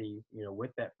empathy,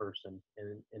 with that person,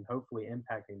 and hopefully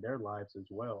impacting their lives as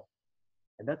well.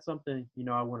 And that's something,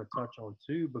 I want to touch on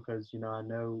too, because, I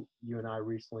know you and I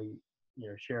recently,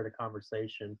 shared a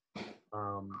conversation,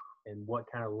 and what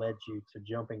kind of led you to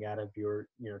jumping out of your,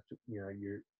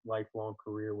 your lifelong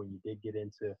career when you did get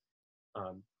into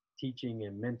um, teaching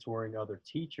and mentoring other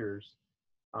teachers.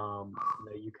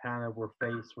 You kind of were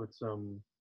faced with some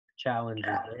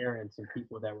challenges there, and some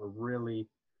people that were really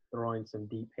throwing some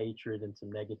deep hatred and some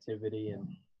negativity. And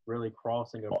really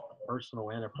crossing a personal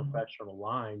and a professional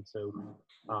line. So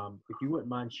if you wouldn't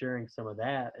mind sharing some of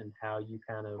that and how you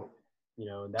kind of,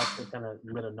 and that's what kind of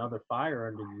lit another fire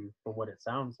under you from what it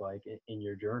sounds like in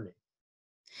your journey.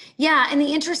 Yeah. And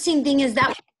the interesting thing is that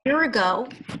was a year ago.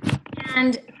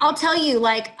 And I'll tell you,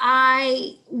 like,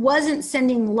 I wasn't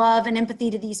sending love and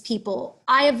empathy to these people.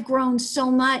 I have grown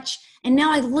so much. And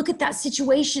now I look at that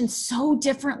situation so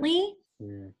differently.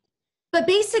 Mm. But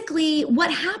basically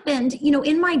what happened,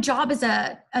 in my job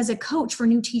as a coach for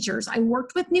new teachers, I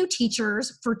worked with new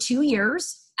teachers for 2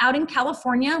 years out in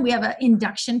California. We have an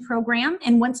induction program.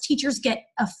 And once teachers get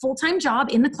a full-time job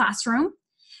in the classroom,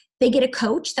 they get a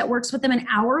coach that works with them an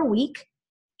hour a week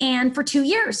and for 2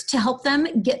 years to help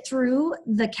them get through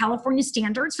the California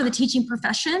standards for the teaching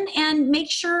profession and make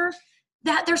sure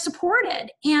that they're supported.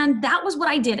 And that was what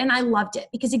I did. And I loved it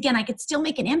because, again, I could still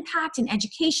make an impact in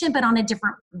education, but on a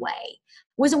different way.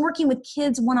 I wasn't working with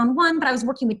kids one-on-one, but I was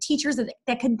working with teachers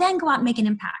that could then go out and make an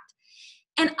impact.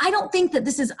 And I don't think that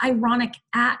this is ironic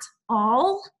at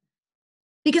all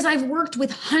because I've worked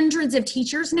with hundreds of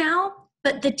teachers now,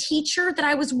 but the teacher that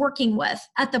I was working with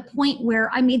at the point where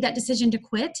I made that decision to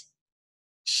quit,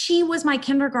 she was my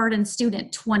kindergarten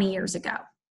student 20 years ago.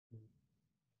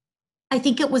 I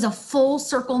think it was a full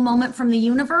circle moment from the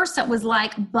universe that was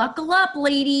like, buckle up,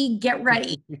 lady, get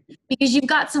ready, because you've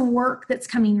got some work that's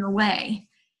coming your way.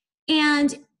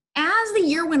 And as the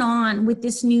year went on with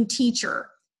this new teacher,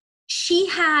 she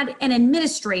had an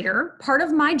administrator. Part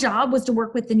of my job was to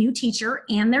work with the new teacher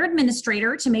and their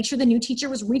administrator to make sure the new teacher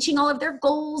was reaching all of their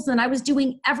goals, and I was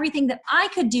doing everything that I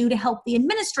could do to help the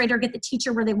administrator get the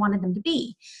teacher where they wanted them to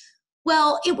be.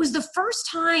 Well, it was the first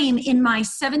time in my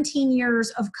 17 years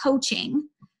of coaching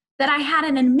that I had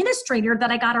an administrator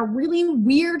that I got a really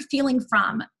weird feeling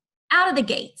from out of the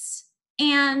gates.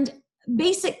 And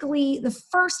basically the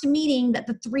first meeting that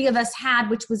the three of us had,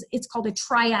 it's called a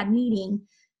triad meeting,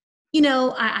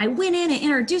 I went in and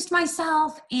introduced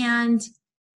myself, and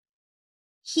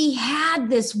he had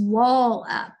this wall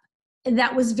up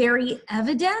that was very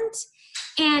evident.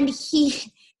 And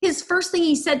his first thing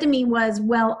he said to me was,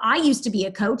 well, I used to be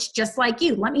a coach just like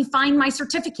you. Let me find my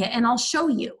certificate and I'll show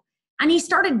you. And he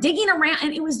started digging around,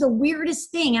 and it was the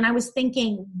weirdest thing. And I was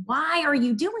thinking, why are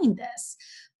you doing this?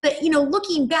 But,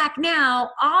 looking back now,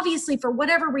 obviously for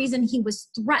whatever reason, he was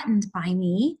threatened by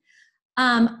me.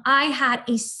 I had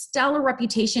a stellar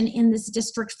reputation in this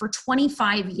district for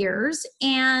 25 years.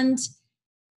 And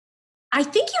I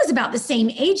think he was about the same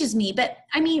age as me, but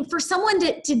I mean, for someone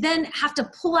to then have to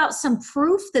pull out some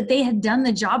proof that they had done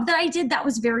the job that I did, that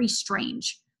was very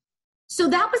strange. So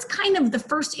that was kind of the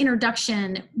first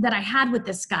introduction that I had with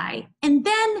this guy. And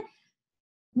then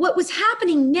what was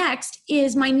happening next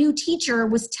is my new teacher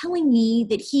was telling me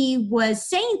that he was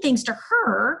saying things to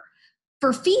her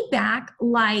for feedback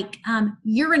like,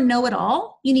 you're a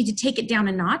know-it-all, you need to take it down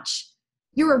a notch.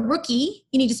 You're a rookie,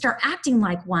 you need to start acting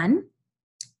like one.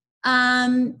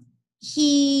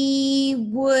 He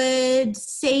would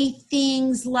say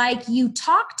things like, you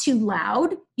talk too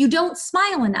loud, you don't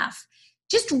smile enough.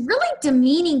 Just really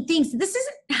demeaning things. This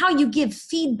isn't how you give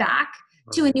feedback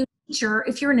to a new teacher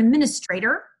if you're an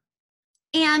administrator.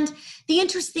 And the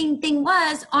interesting thing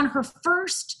was, on her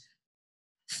first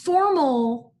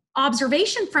formal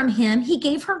observation from him, he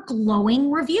gave her glowing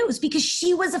reviews because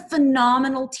she was a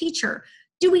phenomenal teacher.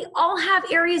 Do we all have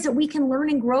areas that we can learn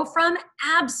and grow from?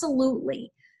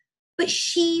 Absolutely. But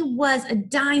she was a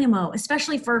dynamo,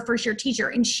 especially for a first-year teacher,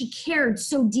 and she cared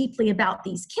so deeply about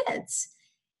these kids.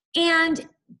 And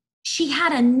she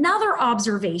had another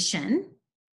observation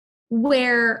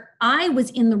where I was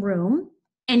in the room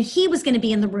and he was going to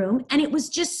be in the room, and it was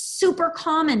just super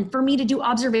common for me to do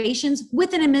observations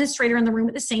with an administrator in the room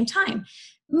at the same time.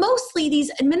 Mostly these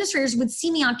administrators would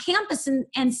see me on campus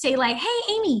and say like, hey,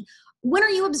 Amy, when are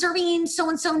you observing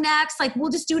so-and-so next? Like,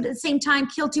 we'll just do it at the same time,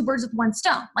 kill two birds with one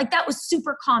stone. Like, that was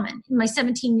super common in my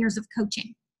 17 years of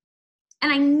coaching.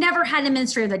 And I never had an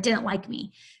administrator that didn't like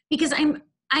me because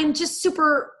I'm just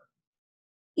super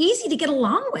easy to get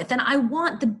along with. And I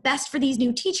want the best for these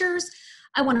new teachers.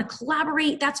 I want to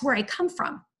collaborate. That's where I come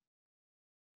from.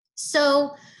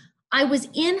 So I was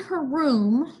in her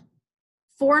room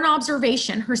for an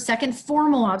observation, her second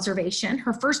formal observation.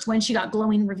 Her first one, she got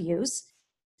glowing reviews.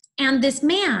 And this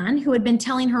man who had been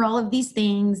telling her all of these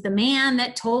things, the man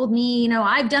that told me,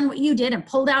 I've done what you did and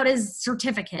pulled out his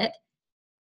certificate,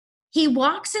 he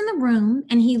walks in the room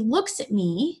and he looks at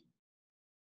me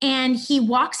and he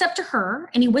walks up to her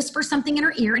and he whispers something in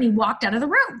her ear and he walked out of the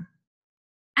room.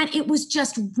 And it was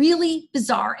just really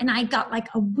bizarre. And I got like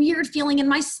a weird feeling in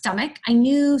my stomach. I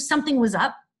knew something was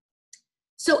up.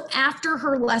 So after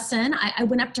her lesson, I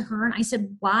went up to her and I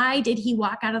said, why did he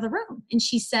walk out of the room? And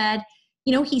she said,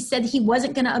 he said he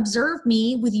wasn't going to observe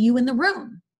me with you in the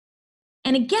room.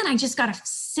 And again, I just got a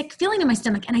sick feeling in my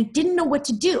stomach and I didn't know what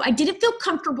to do. I didn't feel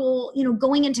comfortable,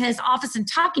 going into his office and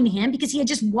talking to him because he had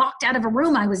just walked out of a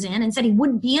room I was in and said he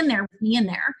wouldn't be in there with me in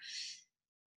there.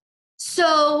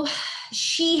 So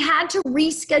she had to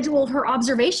reschedule her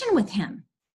observation with him.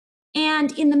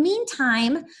 And in the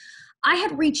meantime, I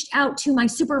had reached out to my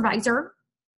supervisor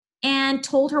and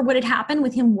told her what had happened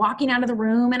with him walking out of the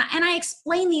room. And I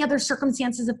explained the other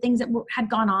circumstances of things that had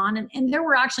gone on. And there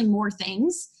were actually more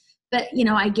things. But,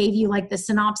 I gave you like the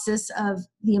synopsis of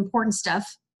the important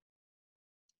stuff.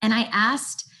 And I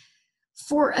asked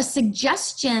for a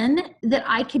suggestion that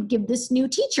I could give this new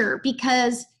teacher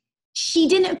because she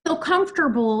didn't feel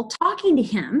comfortable talking to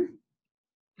him.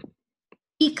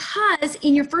 Because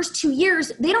in your first 2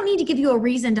 years, they don't need to give you a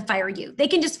reason to fire you. They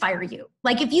can just fire you.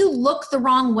 Like if you look the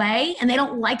wrong way and they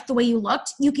don't like the way you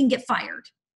looked, you can get fired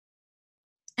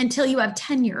until you have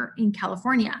tenure in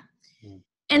California.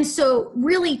 And so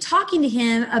really talking to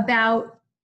him about,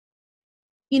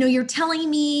 you're telling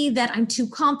me that I'm too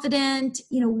confident,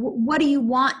 what do you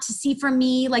want to see from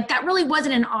me? Like that really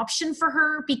wasn't an option for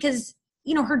her because,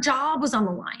 her job was on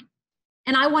the line.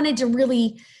 And I wanted to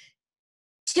really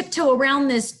tiptoe around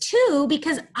this too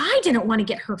because I didn't want to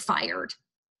get her fired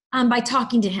by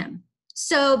talking to him.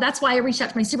 So that's why I reached out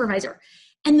to my supervisor.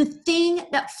 And the thing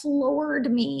that floored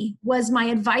me was my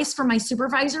advice from my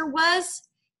supervisor was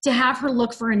to have her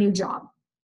look for a new job.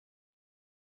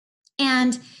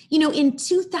 And, in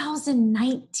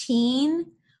 2019,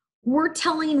 we're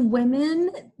telling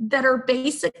women that are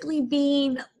basically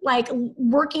being like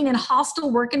working in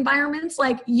hostile work environments,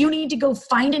 like you need to go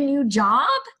find a new job.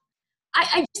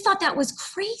 I just thought that was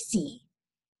crazy.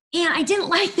 And I didn't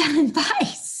like that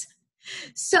advice.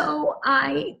 So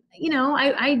I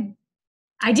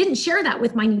didn't share that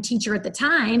with my new teacher at the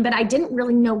time, but I didn't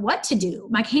really know what to do.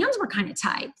 My hands were kind of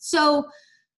tied. So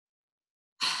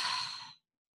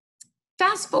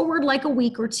fast forward like a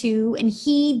week or two, and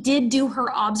he did do her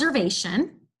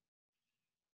observation.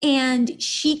 And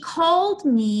she called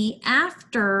me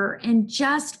after and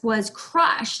just was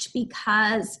crushed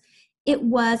because it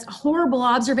was a horrible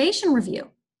observation review.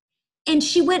 And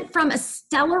she went from a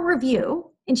stellar review,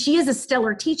 and she is a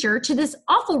stellar teacher, to this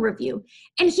awful review.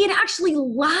 And he had actually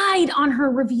lied on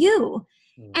her review.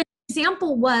 And the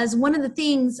example was one of the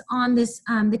things on this,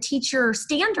 the teacher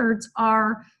standards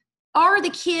are the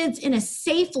kids in a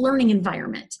safe learning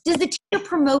environment? Does the teacher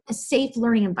promote a safe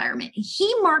learning environment?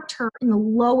 He marked her in the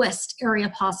lowest area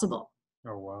possible.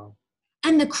 Oh, wow.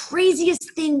 And the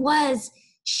craziest thing was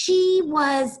she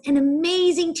was an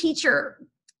amazing teacher.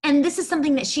 And this is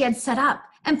something that she had set up.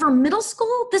 And for middle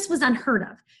school, this was unheard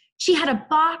of. She had a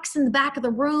box in the back of the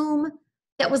room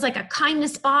that was like a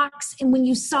kindness box. And when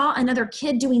you saw another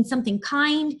kid doing something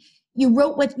kind, you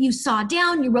wrote what you saw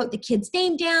down, you wrote the kid's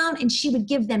name down, and she would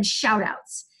give them shout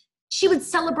outs. She would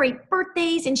celebrate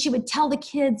birthdays and she would tell the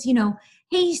kids,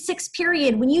 hey, sixth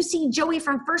period, when you see Joey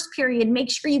from first period, make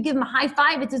sure you give him a high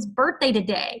five. It's his birthday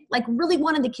today. Like really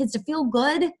wanted the kids to feel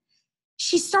good.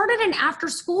 She started an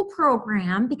after-school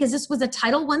program because this was a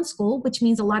Title I school, which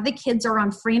means a lot of the kids are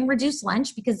on free and reduced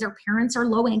lunch because their parents are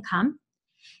low income.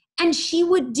 And she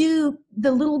would do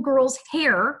the little girls'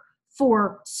 hair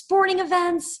for sporting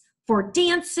events, for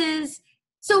dances.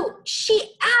 So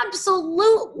she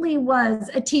absolutely was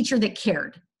a teacher that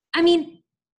cared. I mean,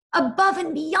 above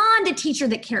and beyond a teacher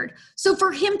that cared. So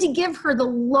for him to give her the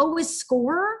lowest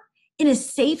score in a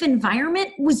safe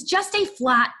environment was just a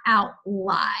flat out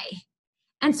lie.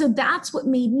 And so that's what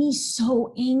made me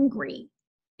so angry.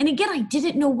 And again, I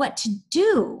didn't know what to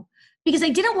do because I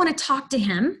didn't want to talk to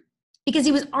him because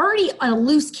he was already a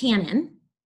loose cannon.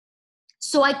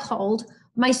 So I called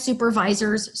my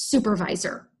supervisor's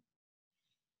supervisor.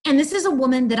 And this is a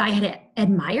woman that I had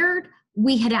admired.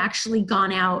 We had actually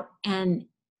gone out and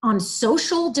on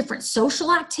different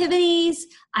social activities.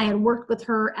 I had worked with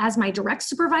her as my direct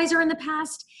supervisor in the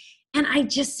past. And I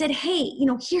just said, hey,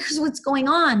 here's what's going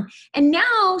on. And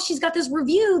now she's got this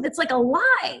review that's like a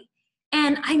lie.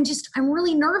 And I'm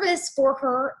really nervous for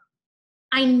her.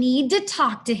 I need to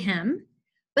talk to him,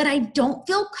 but I don't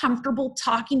feel comfortable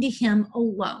talking to him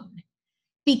alone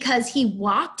because he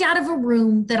walked out of a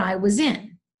room that I was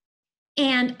in.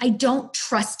 And I don't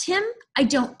trust him. I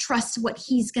don't trust what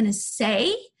he's going to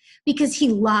say because he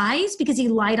lies, because he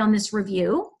lied on this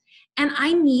review. And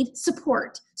I need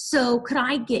support. So could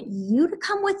I get you to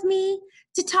come with me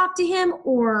to talk to him?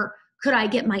 Or could I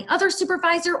get my other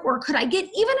supervisor? Or could I get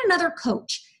even another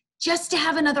coach just to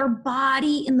have another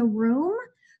body in the room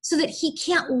so that he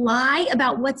can't lie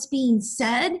about what's being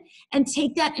said and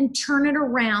take that and turn it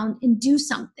around and do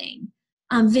something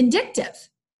vindictive.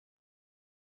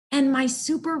 And my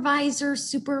supervisor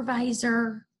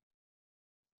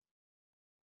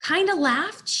kind of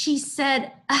laughed. She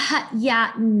said,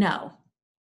 yeah, no,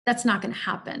 that's not going to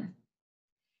happen.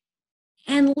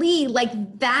 And Lee,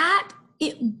 like that,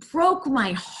 it broke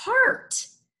my heart.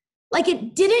 Like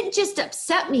it didn't just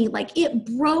upset me, like it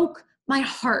broke my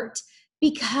heart,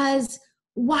 because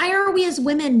why are we as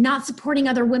women not supporting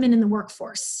other women in the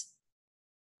workforce?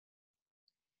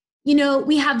 You know,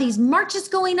 we have these marches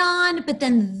going on, but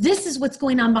then this is what's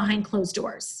going on behind closed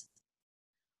doors.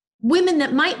 Women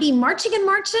that might be marching in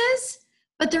marches,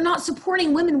 but they're not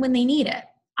supporting women when they need it.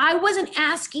 I wasn't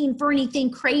asking for anything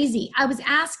crazy. I was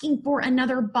asking for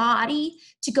another body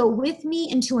to go with me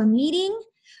into a meeting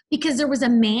because there was a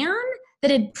man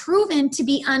that had proven to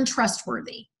be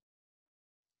untrustworthy.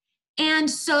 And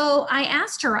so I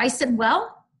asked her, I said,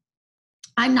 well,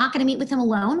 I'm not going to meet with him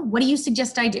alone. What do you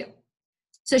suggest I do?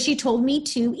 So she told me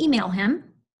to email him.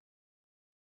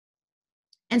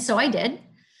 And so I did.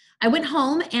 I went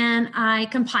home and I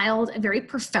compiled a very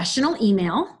professional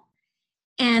email.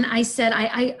 And I said,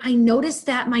 I noticed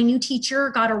that my new teacher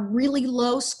got a really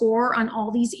low score on all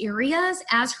these areas.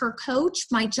 As her coach,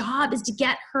 my job is to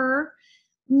get her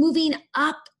moving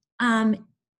up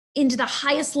into the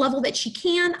highest level that she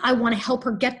can. I want to help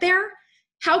her get there.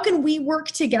 How can we work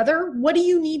together? What do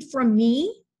you need from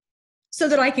me so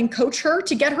that I can coach her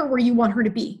to get her where you want her to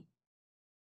be?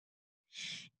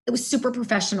 It was super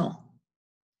professional.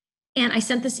 And I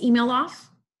sent this email off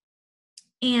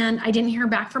and I didn't hear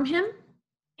back from him.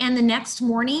 And the next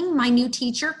morning, my new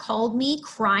teacher called me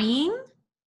crying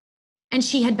and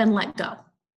she had been let go.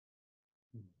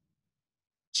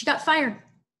 She got fired.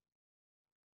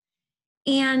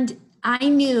 And I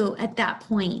knew at that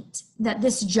point that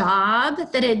this job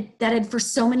that had for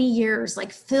so many years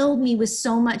like filled me with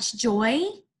so much joy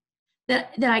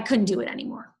that I couldn't do it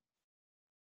anymore.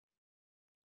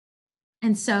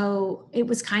 And so it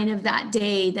was kind of that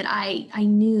day that I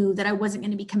knew that I wasn't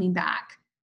going to be coming back.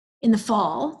 In the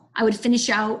fall, I would finish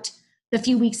out the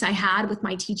few weeks I had with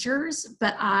my teachers,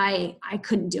 but I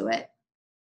couldn't do it.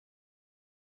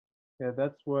 Yeah,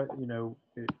 that's what,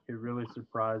 it really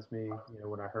surprised me,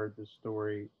 when I heard this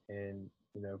story and,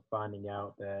 finding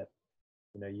out that,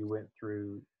 you went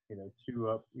through,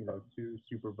 two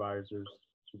supervisors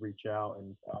to reach out.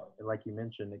 And like you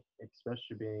mentioned,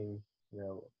 especially being,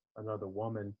 another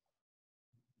woman,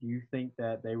 do you think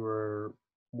that they were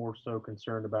more so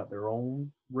concerned about their own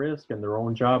risk and their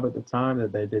own job at the time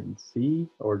that they didn't see?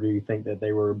 Or do you think that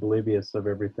they were oblivious of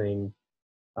everything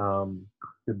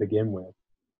to begin with?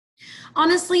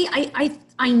 Honestly,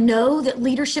 I know that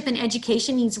leadership and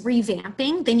education needs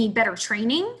revamping. They need better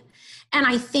training. And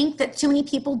I think that too many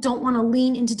people don't want to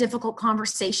lean into difficult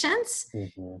conversations.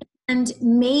 Mm-hmm. And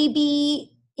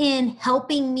maybe in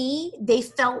helping me, they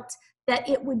felt that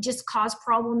it would just cause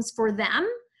problems for them.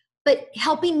 But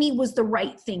helping me was the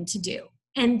right thing to do.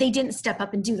 And they didn't step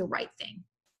up and do the right thing.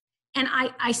 And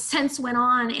I since went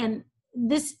on, and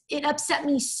it upset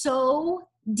me so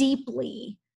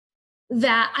deeply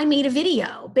that I made a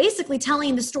video basically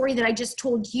telling the story that I just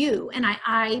told you. And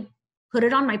I put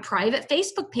it on my private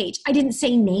Facebook page. I didn't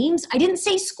say names. I didn't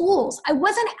say schools. I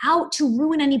wasn't out to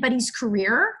ruin anybody's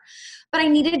career, but I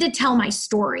needed to tell my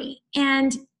story.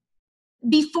 And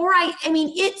before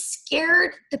it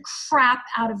scared the crap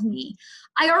out of me.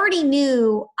 I already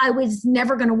knew I was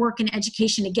never going to work in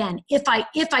education again if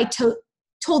I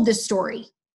told this story.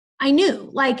 I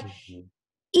knew,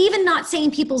 even not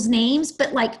saying people's names,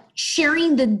 but like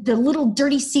sharing the little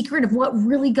dirty secret of what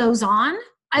really goes on,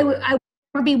 I would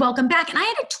never be welcome back. And I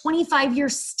had a 25-year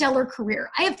stellar career.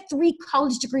 I have 3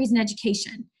 college degrees in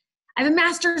education. I have a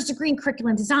master's degree in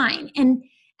curriculum design. And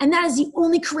that is the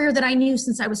only career that I knew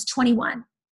since I was 21.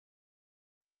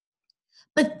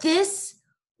 But this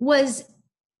was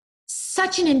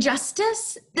such an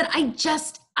injustice that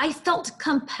I felt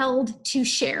compelled to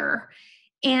share.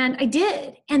 And I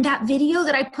did. And that video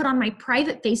that I put on my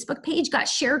private Facebook page got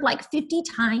shared like 50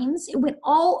 times. It went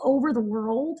all over the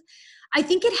world. I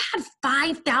think it had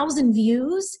 5,000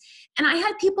 views. And I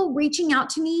had people reaching out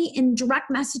to me in direct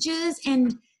messages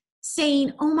and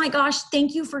saying, oh my gosh,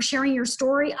 thank you for sharing your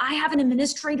story. I have an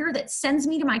administrator that sends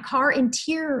me to my car in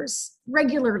tears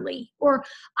regularly. Or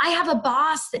I have a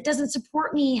boss that doesn't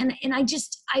support me. And I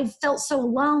felt so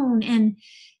alone.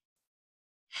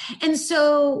 And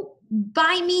so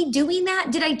by me doing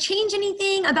that, did I change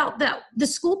anything about the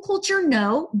school culture?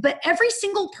 No, but every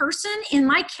single person in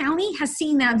my county has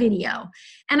seen that video.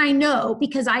 And I know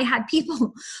because I had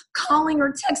people calling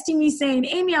or texting me saying,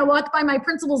 Amy, I walked by my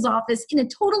principal's office in a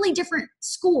totally different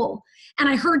school and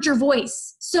I heard your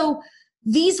voice. So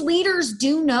these leaders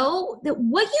do know that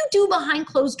what you do behind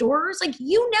closed doors, like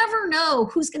you never know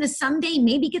who's going to someday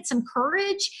maybe get some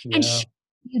courage and share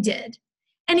what you did.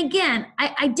 And again,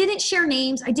 I didn't share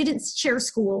names, I didn't share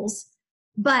schools,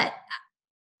 but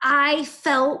I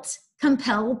felt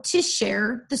compelled to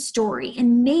share the story.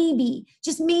 And maybe,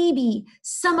 just maybe,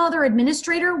 some other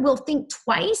administrator will think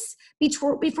twice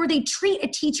before they treat a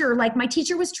teacher like my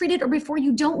teacher was treated, or before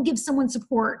you don't give someone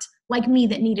support like me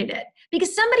that needed it.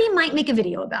 Because somebody might make a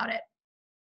video about it.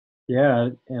 Yeah,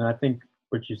 and I think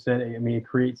what you said, I mean, it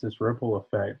creates this ripple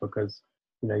effect because,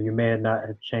 you may not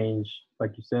have changed,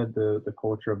 like you said, the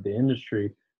culture of the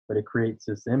industry, but it creates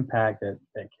this impact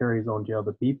that carries on to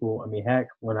other people. I mean, heck,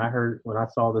 when I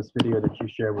saw this video that you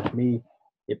shared with me,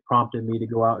 it prompted me to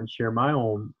go out and share my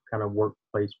own kind of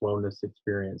workplace wellness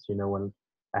experience. When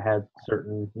I had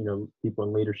certain, people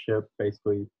in leadership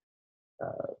basically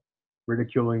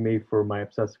ridiculing me for my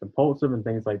obsessive compulsive and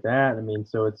things like that. I mean,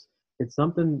 so it's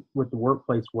something with the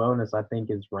workplace wellness, I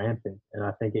think, is rampant. And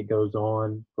I think it goes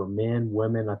on for men,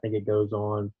 women. I think it goes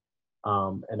on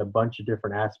in a bunch of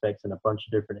different aspects in a bunch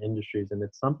of different industries. And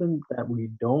it's something that we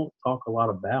don't talk a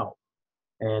lot about.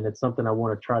 And it's something I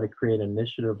want to try to create an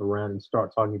initiative around and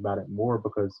start talking about it more,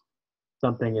 because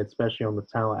something, especially on the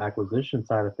talent acquisition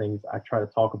side of things, I try to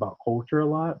talk about culture a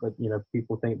lot, but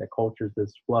people think that culture is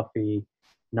this fluffy,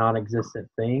 non-existent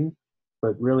thing.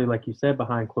 But really, like you said,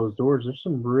 behind closed doors, there's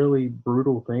some really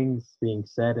brutal things being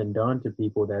said and done to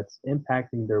people that's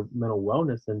impacting their mental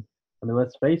wellness. And I mean,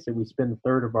 let's face it, we spend a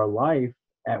third of our life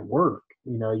at work.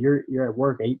 You're at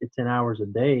work 8 to 10 hours a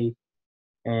day.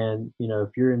 And, if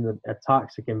you're in a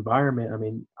toxic environment, I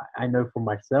mean, I know for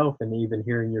myself, and even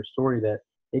hearing your story, that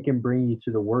it can bring you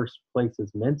to the worst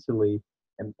places mentally.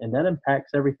 And that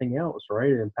impacts everything else,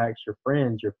 right? It impacts your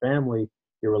friends, your family,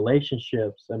 your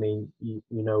relationships. I mean,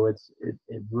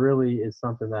 it really is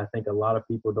something that I think a lot of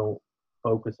people don't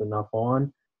focus enough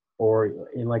on.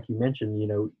 And like you mentioned,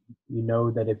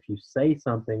 that if you say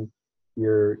something,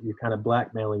 you're kind of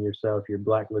blackmailing yourself, you're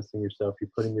blacklisting yourself, you're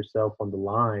putting yourself on the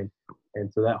line.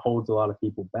 And so that holds a lot of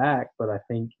people back. But I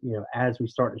think, as we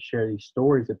start to share these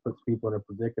stories, it puts people in a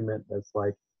predicament that's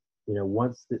like,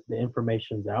 once the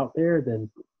information's out there,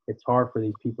 then it's hard for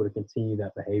these people to continue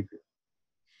that behavior.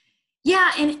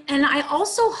 Yeah. And I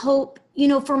also hope,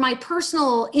 for my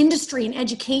personal industry and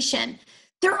education,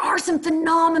 there are some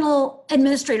phenomenal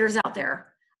administrators out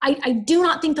there. I do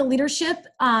not think the leadership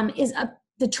is up,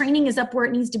 the training is up where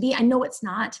it needs to be. I know it's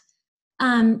not.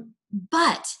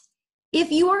 But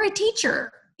if you are a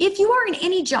teacher, if you are in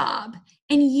any job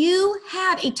and you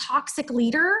have a toxic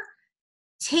leader,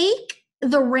 take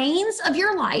the reins of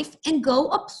your life and go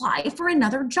apply for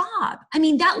another job. I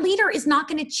mean, that leader is not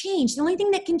going to change. The only thing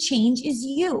that can change is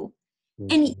you. Mm-hmm.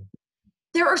 And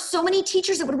there are so many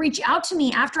teachers that would reach out to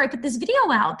me after I put this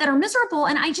video out that are miserable.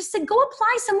 And I just said, go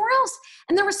apply somewhere else.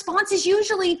 And the response is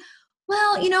usually,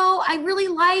 well, I really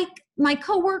like my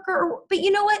coworker, but you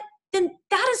know what? Then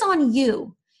that is on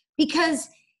you, because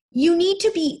you need to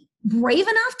be brave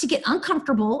enough to get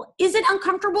uncomfortable. Is it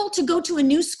uncomfortable to go to a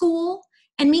new school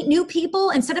and meet new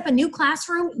people and set up a new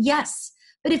classroom? Yes.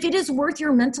 But if it is worth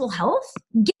your mental health,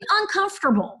 get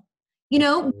uncomfortable. Get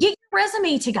your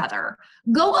resume together.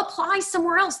 Go apply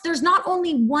somewhere else. There's not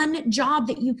only one job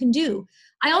that you can do.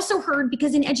 I also heard,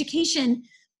 because in education,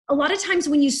 a lot of times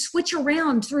when you switch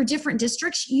around through different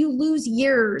districts, you lose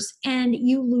years and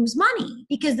you lose money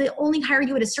because they only hire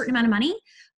you at a certain amount of money.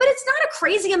 But it's not a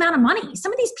crazy amount of money.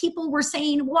 Some of these people were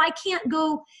saying, well, I can't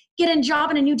go get a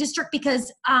job in a new district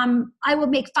because I would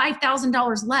make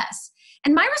 $5,000 less.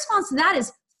 And my response to that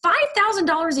is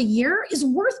 $5,000 a year is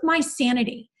worth my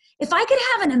sanity. If I could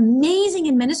have an amazing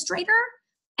administrator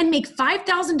and make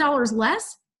 $5,000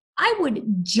 less, I would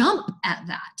jump at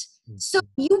that. So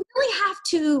you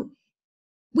really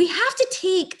we have to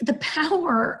take the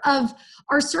power of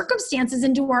our circumstances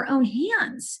into our own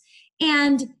hands.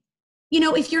 And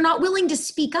if you're not willing to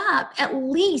speak up, at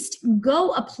least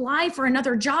go apply for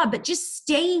another job. But just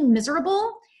staying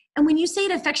miserable, and when you say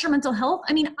it affects your mental health,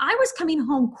 I mean, I was coming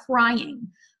home crying.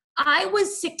 I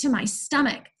was sick to my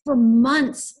stomach for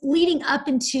months leading up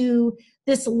into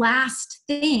this last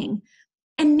thing.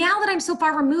 And now that I'm so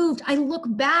far removed, I look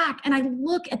back and I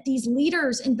look at these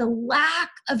leaders and the lack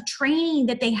of training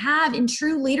that they have in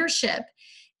true leadership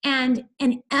and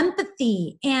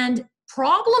empathy and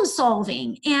problem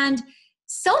solving and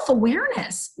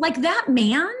self-awareness. Like that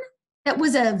man that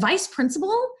was a vice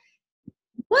principal,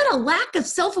 what a lack of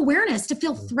self-awareness to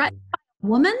feel threatened by a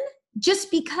woman just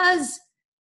because,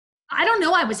 I don't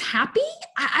know, I was happy.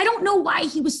 I don't know why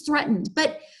he was threatened,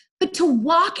 but to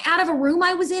walk out of a room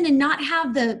I was in and not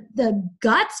have the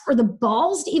guts or the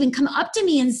balls to even come up to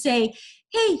me and say,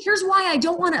 hey, here's why I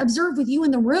don't want to observe with you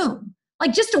in the room.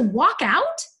 Like just to walk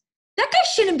out, that guy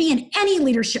shouldn't be in any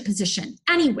leadership position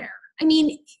anywhere. I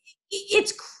mean,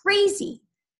 it's crazy.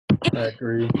 I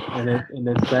agree. And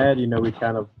it's sad, we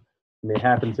kind of, it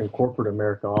happens in corporate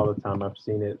America all the time. I've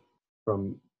seen it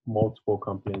from multiple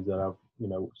companies that I've,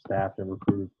 staffed and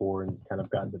recruited for and kind of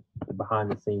gotten the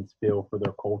behind the scenes feel for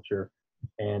their culture.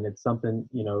 And it's something,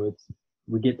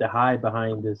 we get to hide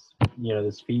behind this,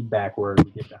 this feedback word. We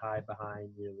get to hide behind,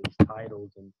 these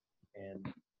titles and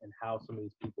how some of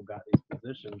these people got these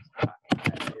positions.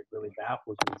 It really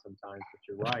baffles me sometimes, but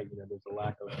you're right. There's a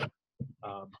lack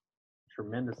of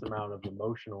tremendous amount of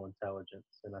emotional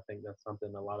intelligence, and I think that's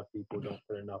something a lot of people don't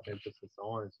put enough emphasis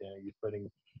on. Is you're putting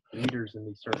leaders in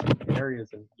these certain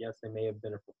areas, and yes, they may have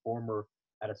been a performer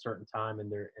at a certain time in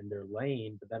their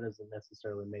lane, but that doesn't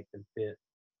necessarily make them fit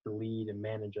to lead and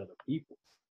manage other people.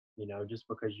 Just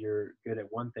because you're good at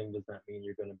one thing does not mean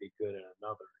you're going to be good at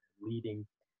another. Leading,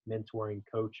 mentoring,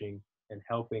 coaching, and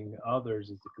helping others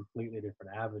is a completely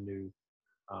different avenue.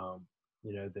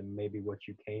 Than maybe what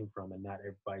you came from, and not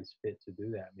everybody's fit to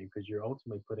do that. Because you're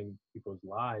ultimately putting people's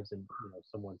lives in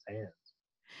someone's hands.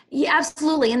 Yeah,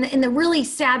 absolutely. And the really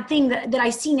sad thing that I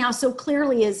see now so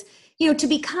clearly is, to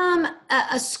become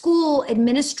a school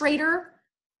administrator,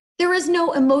 there is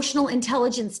no emotional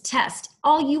intelligence test.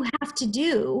 All you have to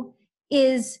do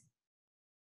is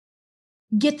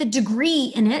get the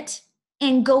degree in it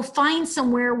and go find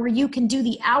somewhere where you can do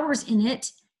the hours in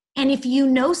it. And if you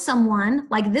know someone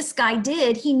like this guy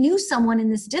did, he knew someone in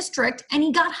this district and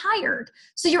he got hired.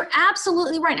 So you're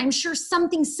absolutely right. I'm sure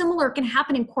something similar can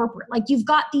happen in corporate. Like you've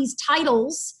got these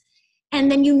titles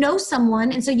and then you know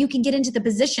someone and so you can get into the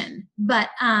position. But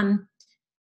I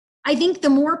think the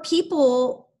more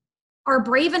people are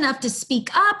brave enough to speak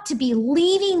up, to be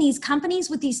leaving these companies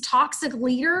with these toxic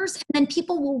leaders, and then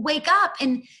people will wake up,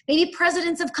 and maybe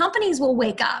presidents of companies will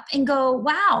wake up and go,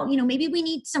 wow, maybe we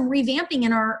need some revamping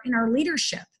in our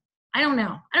leadership. I don't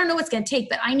know what's going to take,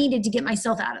 but I needed to get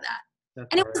myself out of that. That's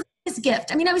and right. It was his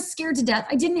gift. I mean, I was scared to death.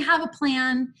 I didn't have a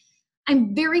plan.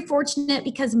 I'm very fortunate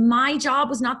because my job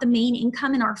was not the main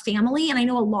income in our family. And I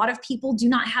know a lot of people do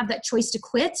not have that choice to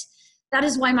quit. That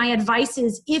is why my advice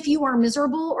is, if you are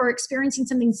miserable or experiencing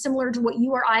something similar to what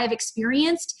you or I have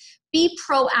experienced, be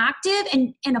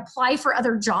proactive and apply for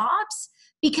other jobs,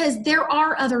 because there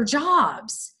are other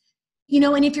jobs.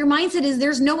 And if your mindset is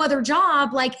there's no other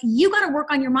job, like, you got to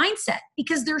work on your mindset,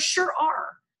 because there sure are.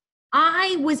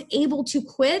 I was able to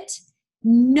quit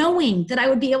knowing that I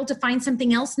would be able to find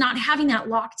something else, not having that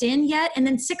locked in yet. And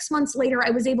then 6 months later, I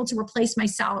was able to replace my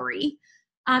salary.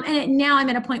 Now I'm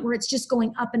at a point where it's just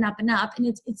going up and up and up. And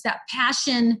it's that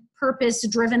passion,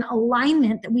 purpose-driven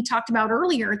alignment that we talked about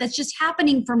earlier that's just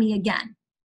happening for me again.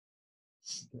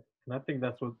 And I think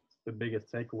that's what's the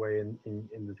biggest takeaway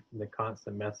in the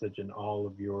constant message and all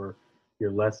of your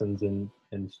lessons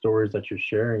and stories that you're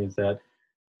sharing is that,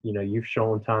 you've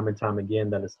shown time and time again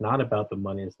that it's not about the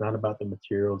money, it's not about the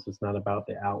materials, it's not about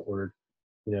the outward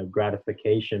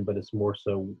gratification, but it's more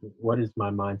so, what is my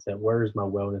mindset, where is my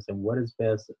wellness, and what is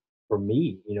best for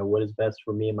me, what is best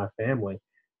for me and my family.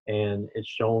 And it's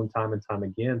shown time and time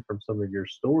again from some of your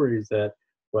stories that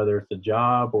whether it's a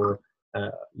job or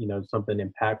something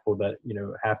impactful that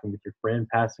happened with your friend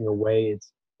passing away,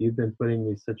 you've been put in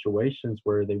these situations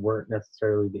where they weren't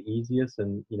necessarily the easiest,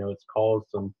 and it's caused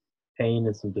some pain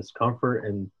and some discomfort,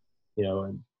 and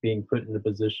and being put in a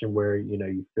position where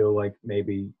you feel like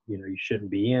maybe you shouldn't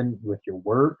be in with your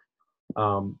work,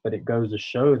 but it goes to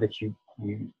show that you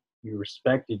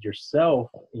respected yourself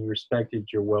and you respected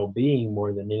your well-being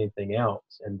more than anything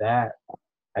else, and that,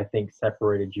 I think,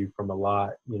 separated you from a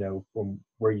lot, from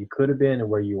where you could have been and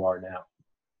where you are now.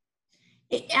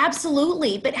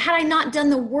 Absolutely. But had I not done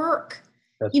the work,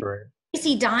 that's right.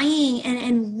 Tracy, dying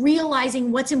and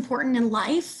realizing what's important in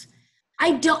life,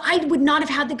 I would not have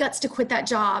had the guts to quit that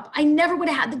job. I never would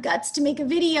have had the guts to make a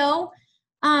video,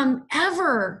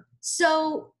 ever.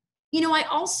 So, I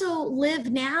also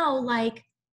live now like,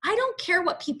 I don't care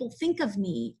what people think of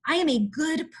me. I am a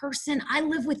good person. I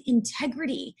live with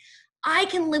integrity. I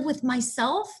can live with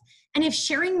myself. And if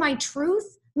sharing my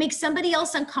truth makes somebody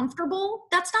else uncomfortable,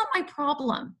 that's not my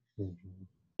problem. Mm-hmm.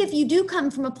 If you do come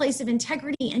from a place of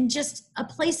integrity and just a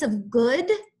place of good,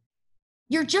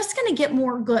 you're just going to get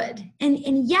more good.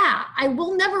 And yeah, I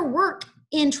will never work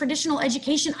in traditional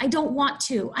education. I don't want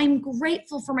to. I'm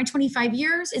grateful for my 25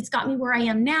 years. It's got me where I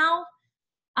am now.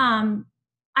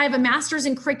 I have a master's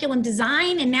in curriculum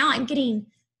design, and now I'm getting,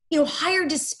 hired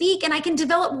to speak, and I can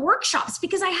develop workshops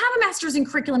because I have a master's in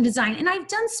curriculum design, and I've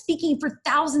done speaking for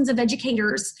thousands of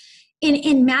educators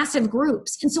in massive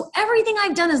groups. And so everything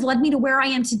I've done has led me to where I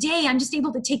am today. I'm just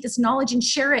able to take this knowledge and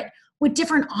share it with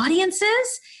different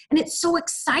audiences. And it's so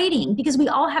exciting because we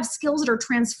all have skills that are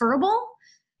transferable.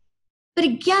 But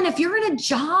again, if you're in a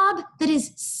job that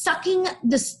is sucking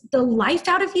the life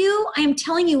out of you, I am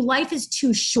telling you, life is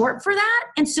too short for that.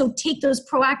 And so take those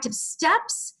proactive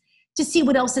steps to see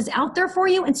what else is out there for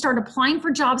you and start applying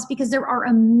for jobs, because there are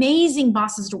amazing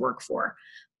bosses to work for.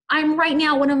 I'm right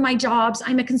now, one of my jobs,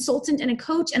 I'm a consultant and a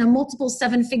coach in a multiple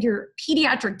 7-figure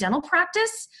pediatric dental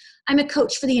practice. I'm a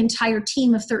coach for the entire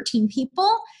team of 13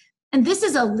 people. And this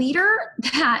is a leader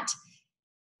that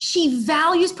she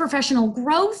values professional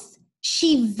growth.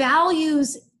 She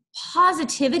values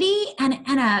positivity and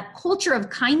a culture of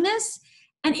kindness.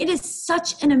 And it is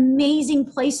such an amazing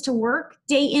place to work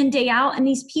day in, day out. And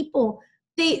these people,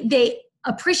 they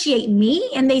appreciate me,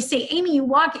 and they say, Amy, you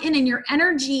walk in and your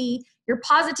energy, your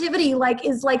positivity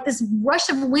is like this rush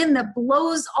of wind that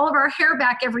blows all of our hair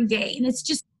back every day. And it's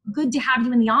just good to have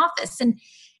you in the office and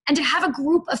to have a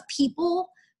group of people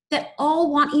that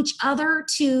all want each other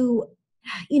to,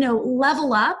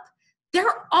 level up. There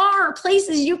are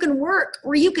places you can work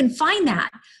where you can find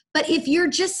that. But if you're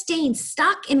just staying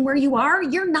stuck in where you are,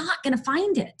 you're not going to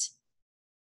find it.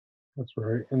 That's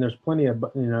right. And there's plenty of,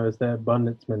 it's that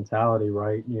abundance mentality,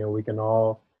 right? We can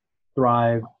all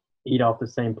thrive, eat off the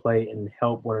same plate, and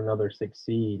help one another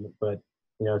succeed. But,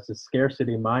 it's a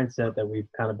scarcity mindset that we've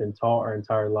kind of been taught our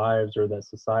entire lives, or that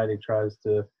society tries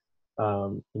to,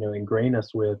 ingrain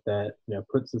us with, that,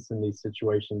 puts us in these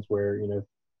situations where,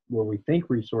 where we think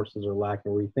resources are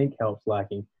lacking, where we think help's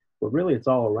lacking, but really it's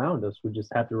all around us. We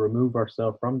just have to remove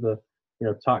ourselves from the,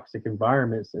 toxic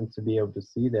environments, and to be able to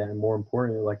see that. And more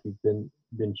importantly, like you've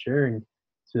been sharing,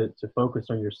 to focus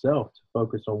on yourself, to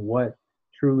focus on what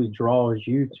truly draws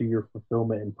you to your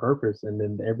fulfillment and purpose, and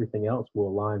then everything else will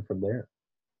align from there.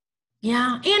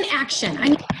 Yeah, and action.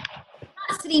 I'm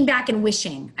not sitting back and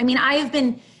wishing. I have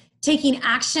been taking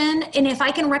action, and if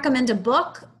I can recommend a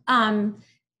book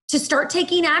to start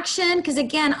taking action, because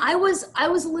again, I was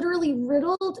literally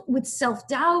riddled with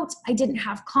self-doubt. I didn't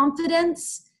have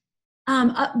confidence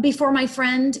before my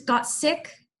friend got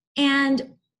sick,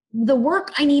 and the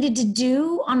work I needed to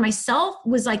do on myself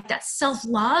was like that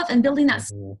self-love and building that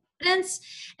confidence.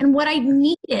 And what I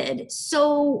needed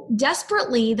so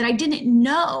desperately that I didn't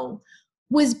know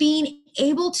was being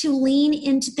able to lean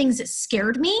into things that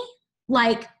scared me,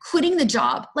 like quitting the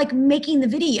job, like making the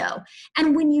video.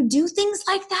 And when you do things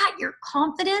like that, your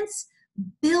confidence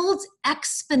builds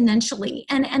exponentially.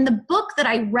 And the book that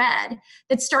I read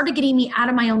that started getting me out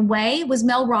of my own way was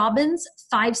Mel Robbins'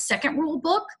 5-Second Rule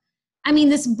book.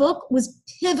 This book was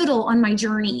pivotal on my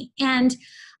journey. And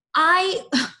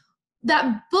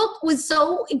that book was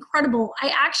so incredible.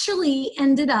 I actually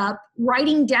ended up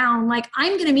writing down,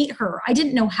 I'm going to meet her. I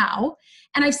didn't know how.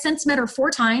 And I've since met her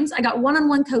 4 times. I got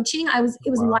one-on-one coaching. It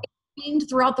was live streamed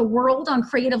throughout the world on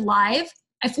Creative Live.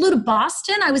 I flew to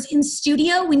Boston. I was in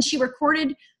studio when she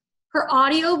recorded her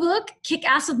audiobook, Kick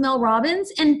Ass with Mel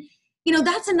Robbins. And,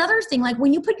 that's another thing.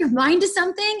 When you put your mind to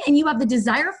something and you have the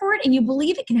desire for it and you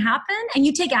believe it can happen and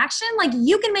you take action,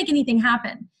 you can make anything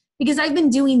happen. Because I've been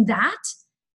doing that,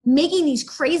 making these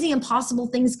crazy, impossible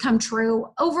things come true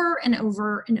over and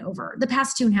over and over the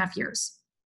past 2.5 years.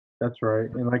 That's right.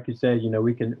 And like you said,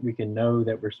 we can know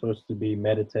that we're supposed to be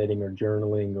meditating or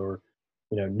journaling or,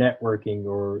 networking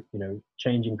or,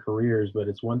 changing careers, but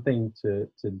it's one thing to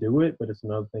do it, but it's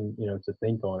another thing, to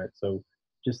think on it. So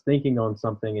just thinking on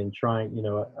something and trying,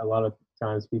 a lot of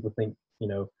times people think,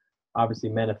 obviously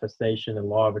manifestation and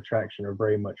law of attraction are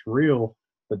very much real,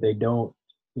 but they don't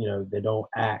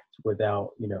act without,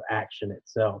 action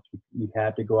itself. You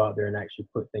have to go out there and actually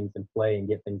put things in play and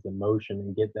get things in motion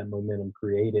and get that momentum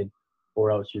created,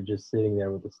 or else you're just sitting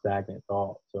there with a stagnant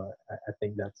thought. So I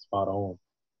think that's spot on.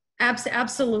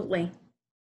 Absolutely.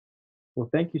 Well,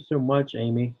 thank you so much,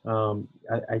 Amy.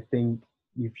 I think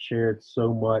you've shared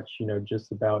so much,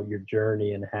 just about your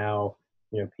journey and how,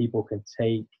 people can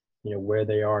take, where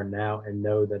they are now and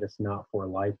know that it's not for a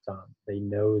lifetime. They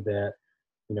know that,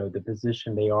 the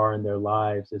position they are in their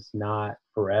lives is not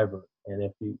forever. And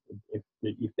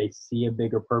if they see a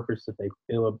bigger purpose, if they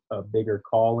feel a bigger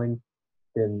calling,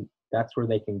 then that's where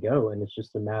they can go. And it's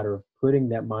just a matter of putting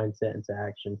that mindset into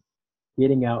action,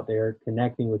 getting out there,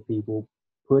 connecting with people,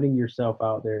 putting yourself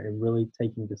out there, and really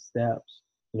taking the steps,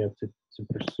 to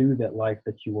pursue that life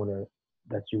that you want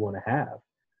that you want to have.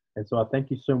 And so I thank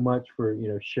you so much for,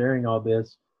 sharing all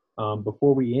this.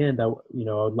 Before we end, I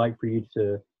would like for you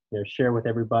to, share with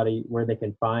everybody where they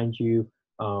can find you,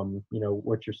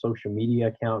 what your social media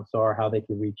accounts are, how they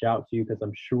can reach out to you, because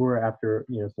I'm sure after,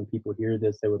 some people hear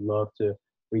this, they would love to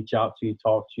reach out to you,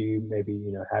 talk to you, maybe,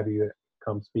 have you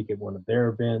come speak at one of their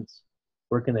events.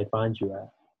 Where can they find you at?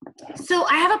 So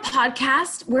I have a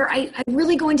podcast where I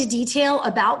really go into detail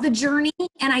about the journey,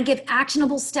 and I give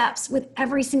actionable steps with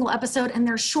every single episode, and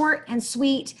they're short and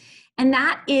sweet. And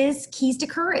that is Keys to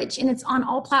Courage, and it's on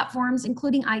all platforms,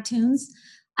 including iTunes.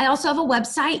 I also have a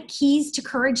website,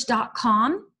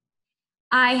 keystocourage.com.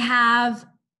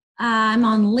 I'm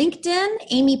on LinkedIn,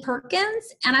 Amy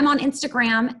Perkins, and I'm on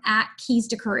Instagram at Keys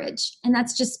to Courage. And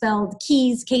that's just spelled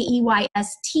Keys,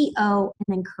 Keysto, and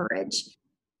then Courage.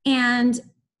 And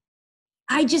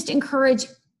I just encourage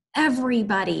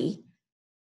everybody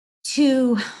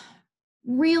to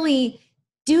really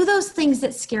do those things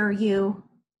that scare you.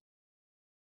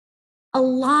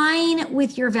 Align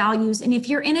with your values. And if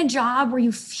you're in a job where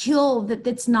you feel that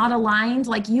it's not aligned,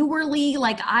 like you were, Lee,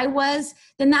 like I was,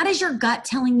 then that is your gut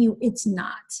telling you it's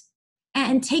not.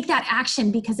 And take that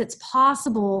action, because it's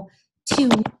possible to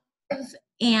live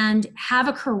and have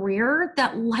a career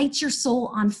that lights your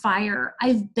soul on fire.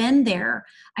 I've been there.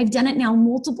 I've done it now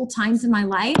multiple times in my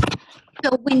life.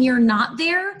 So when you're not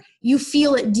there, you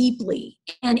feel it deeply.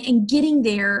 And getting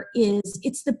there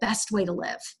it's the best way to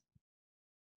live.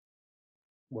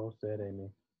 Well said, Amy.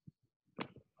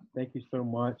 Thank you so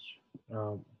much.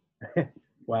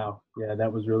 Wow. Yeah,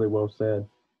 that was really well said.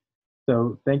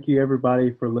 So thank you,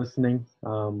 everybody, for listening.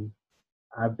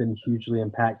 I've been hugely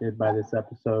impacted by this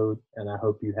episode, and I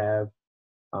hope you have.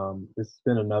 This has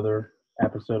been another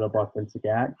episode of Authentic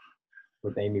Act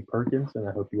with Amy Perkins, and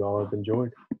I hope you all have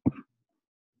enjoyed.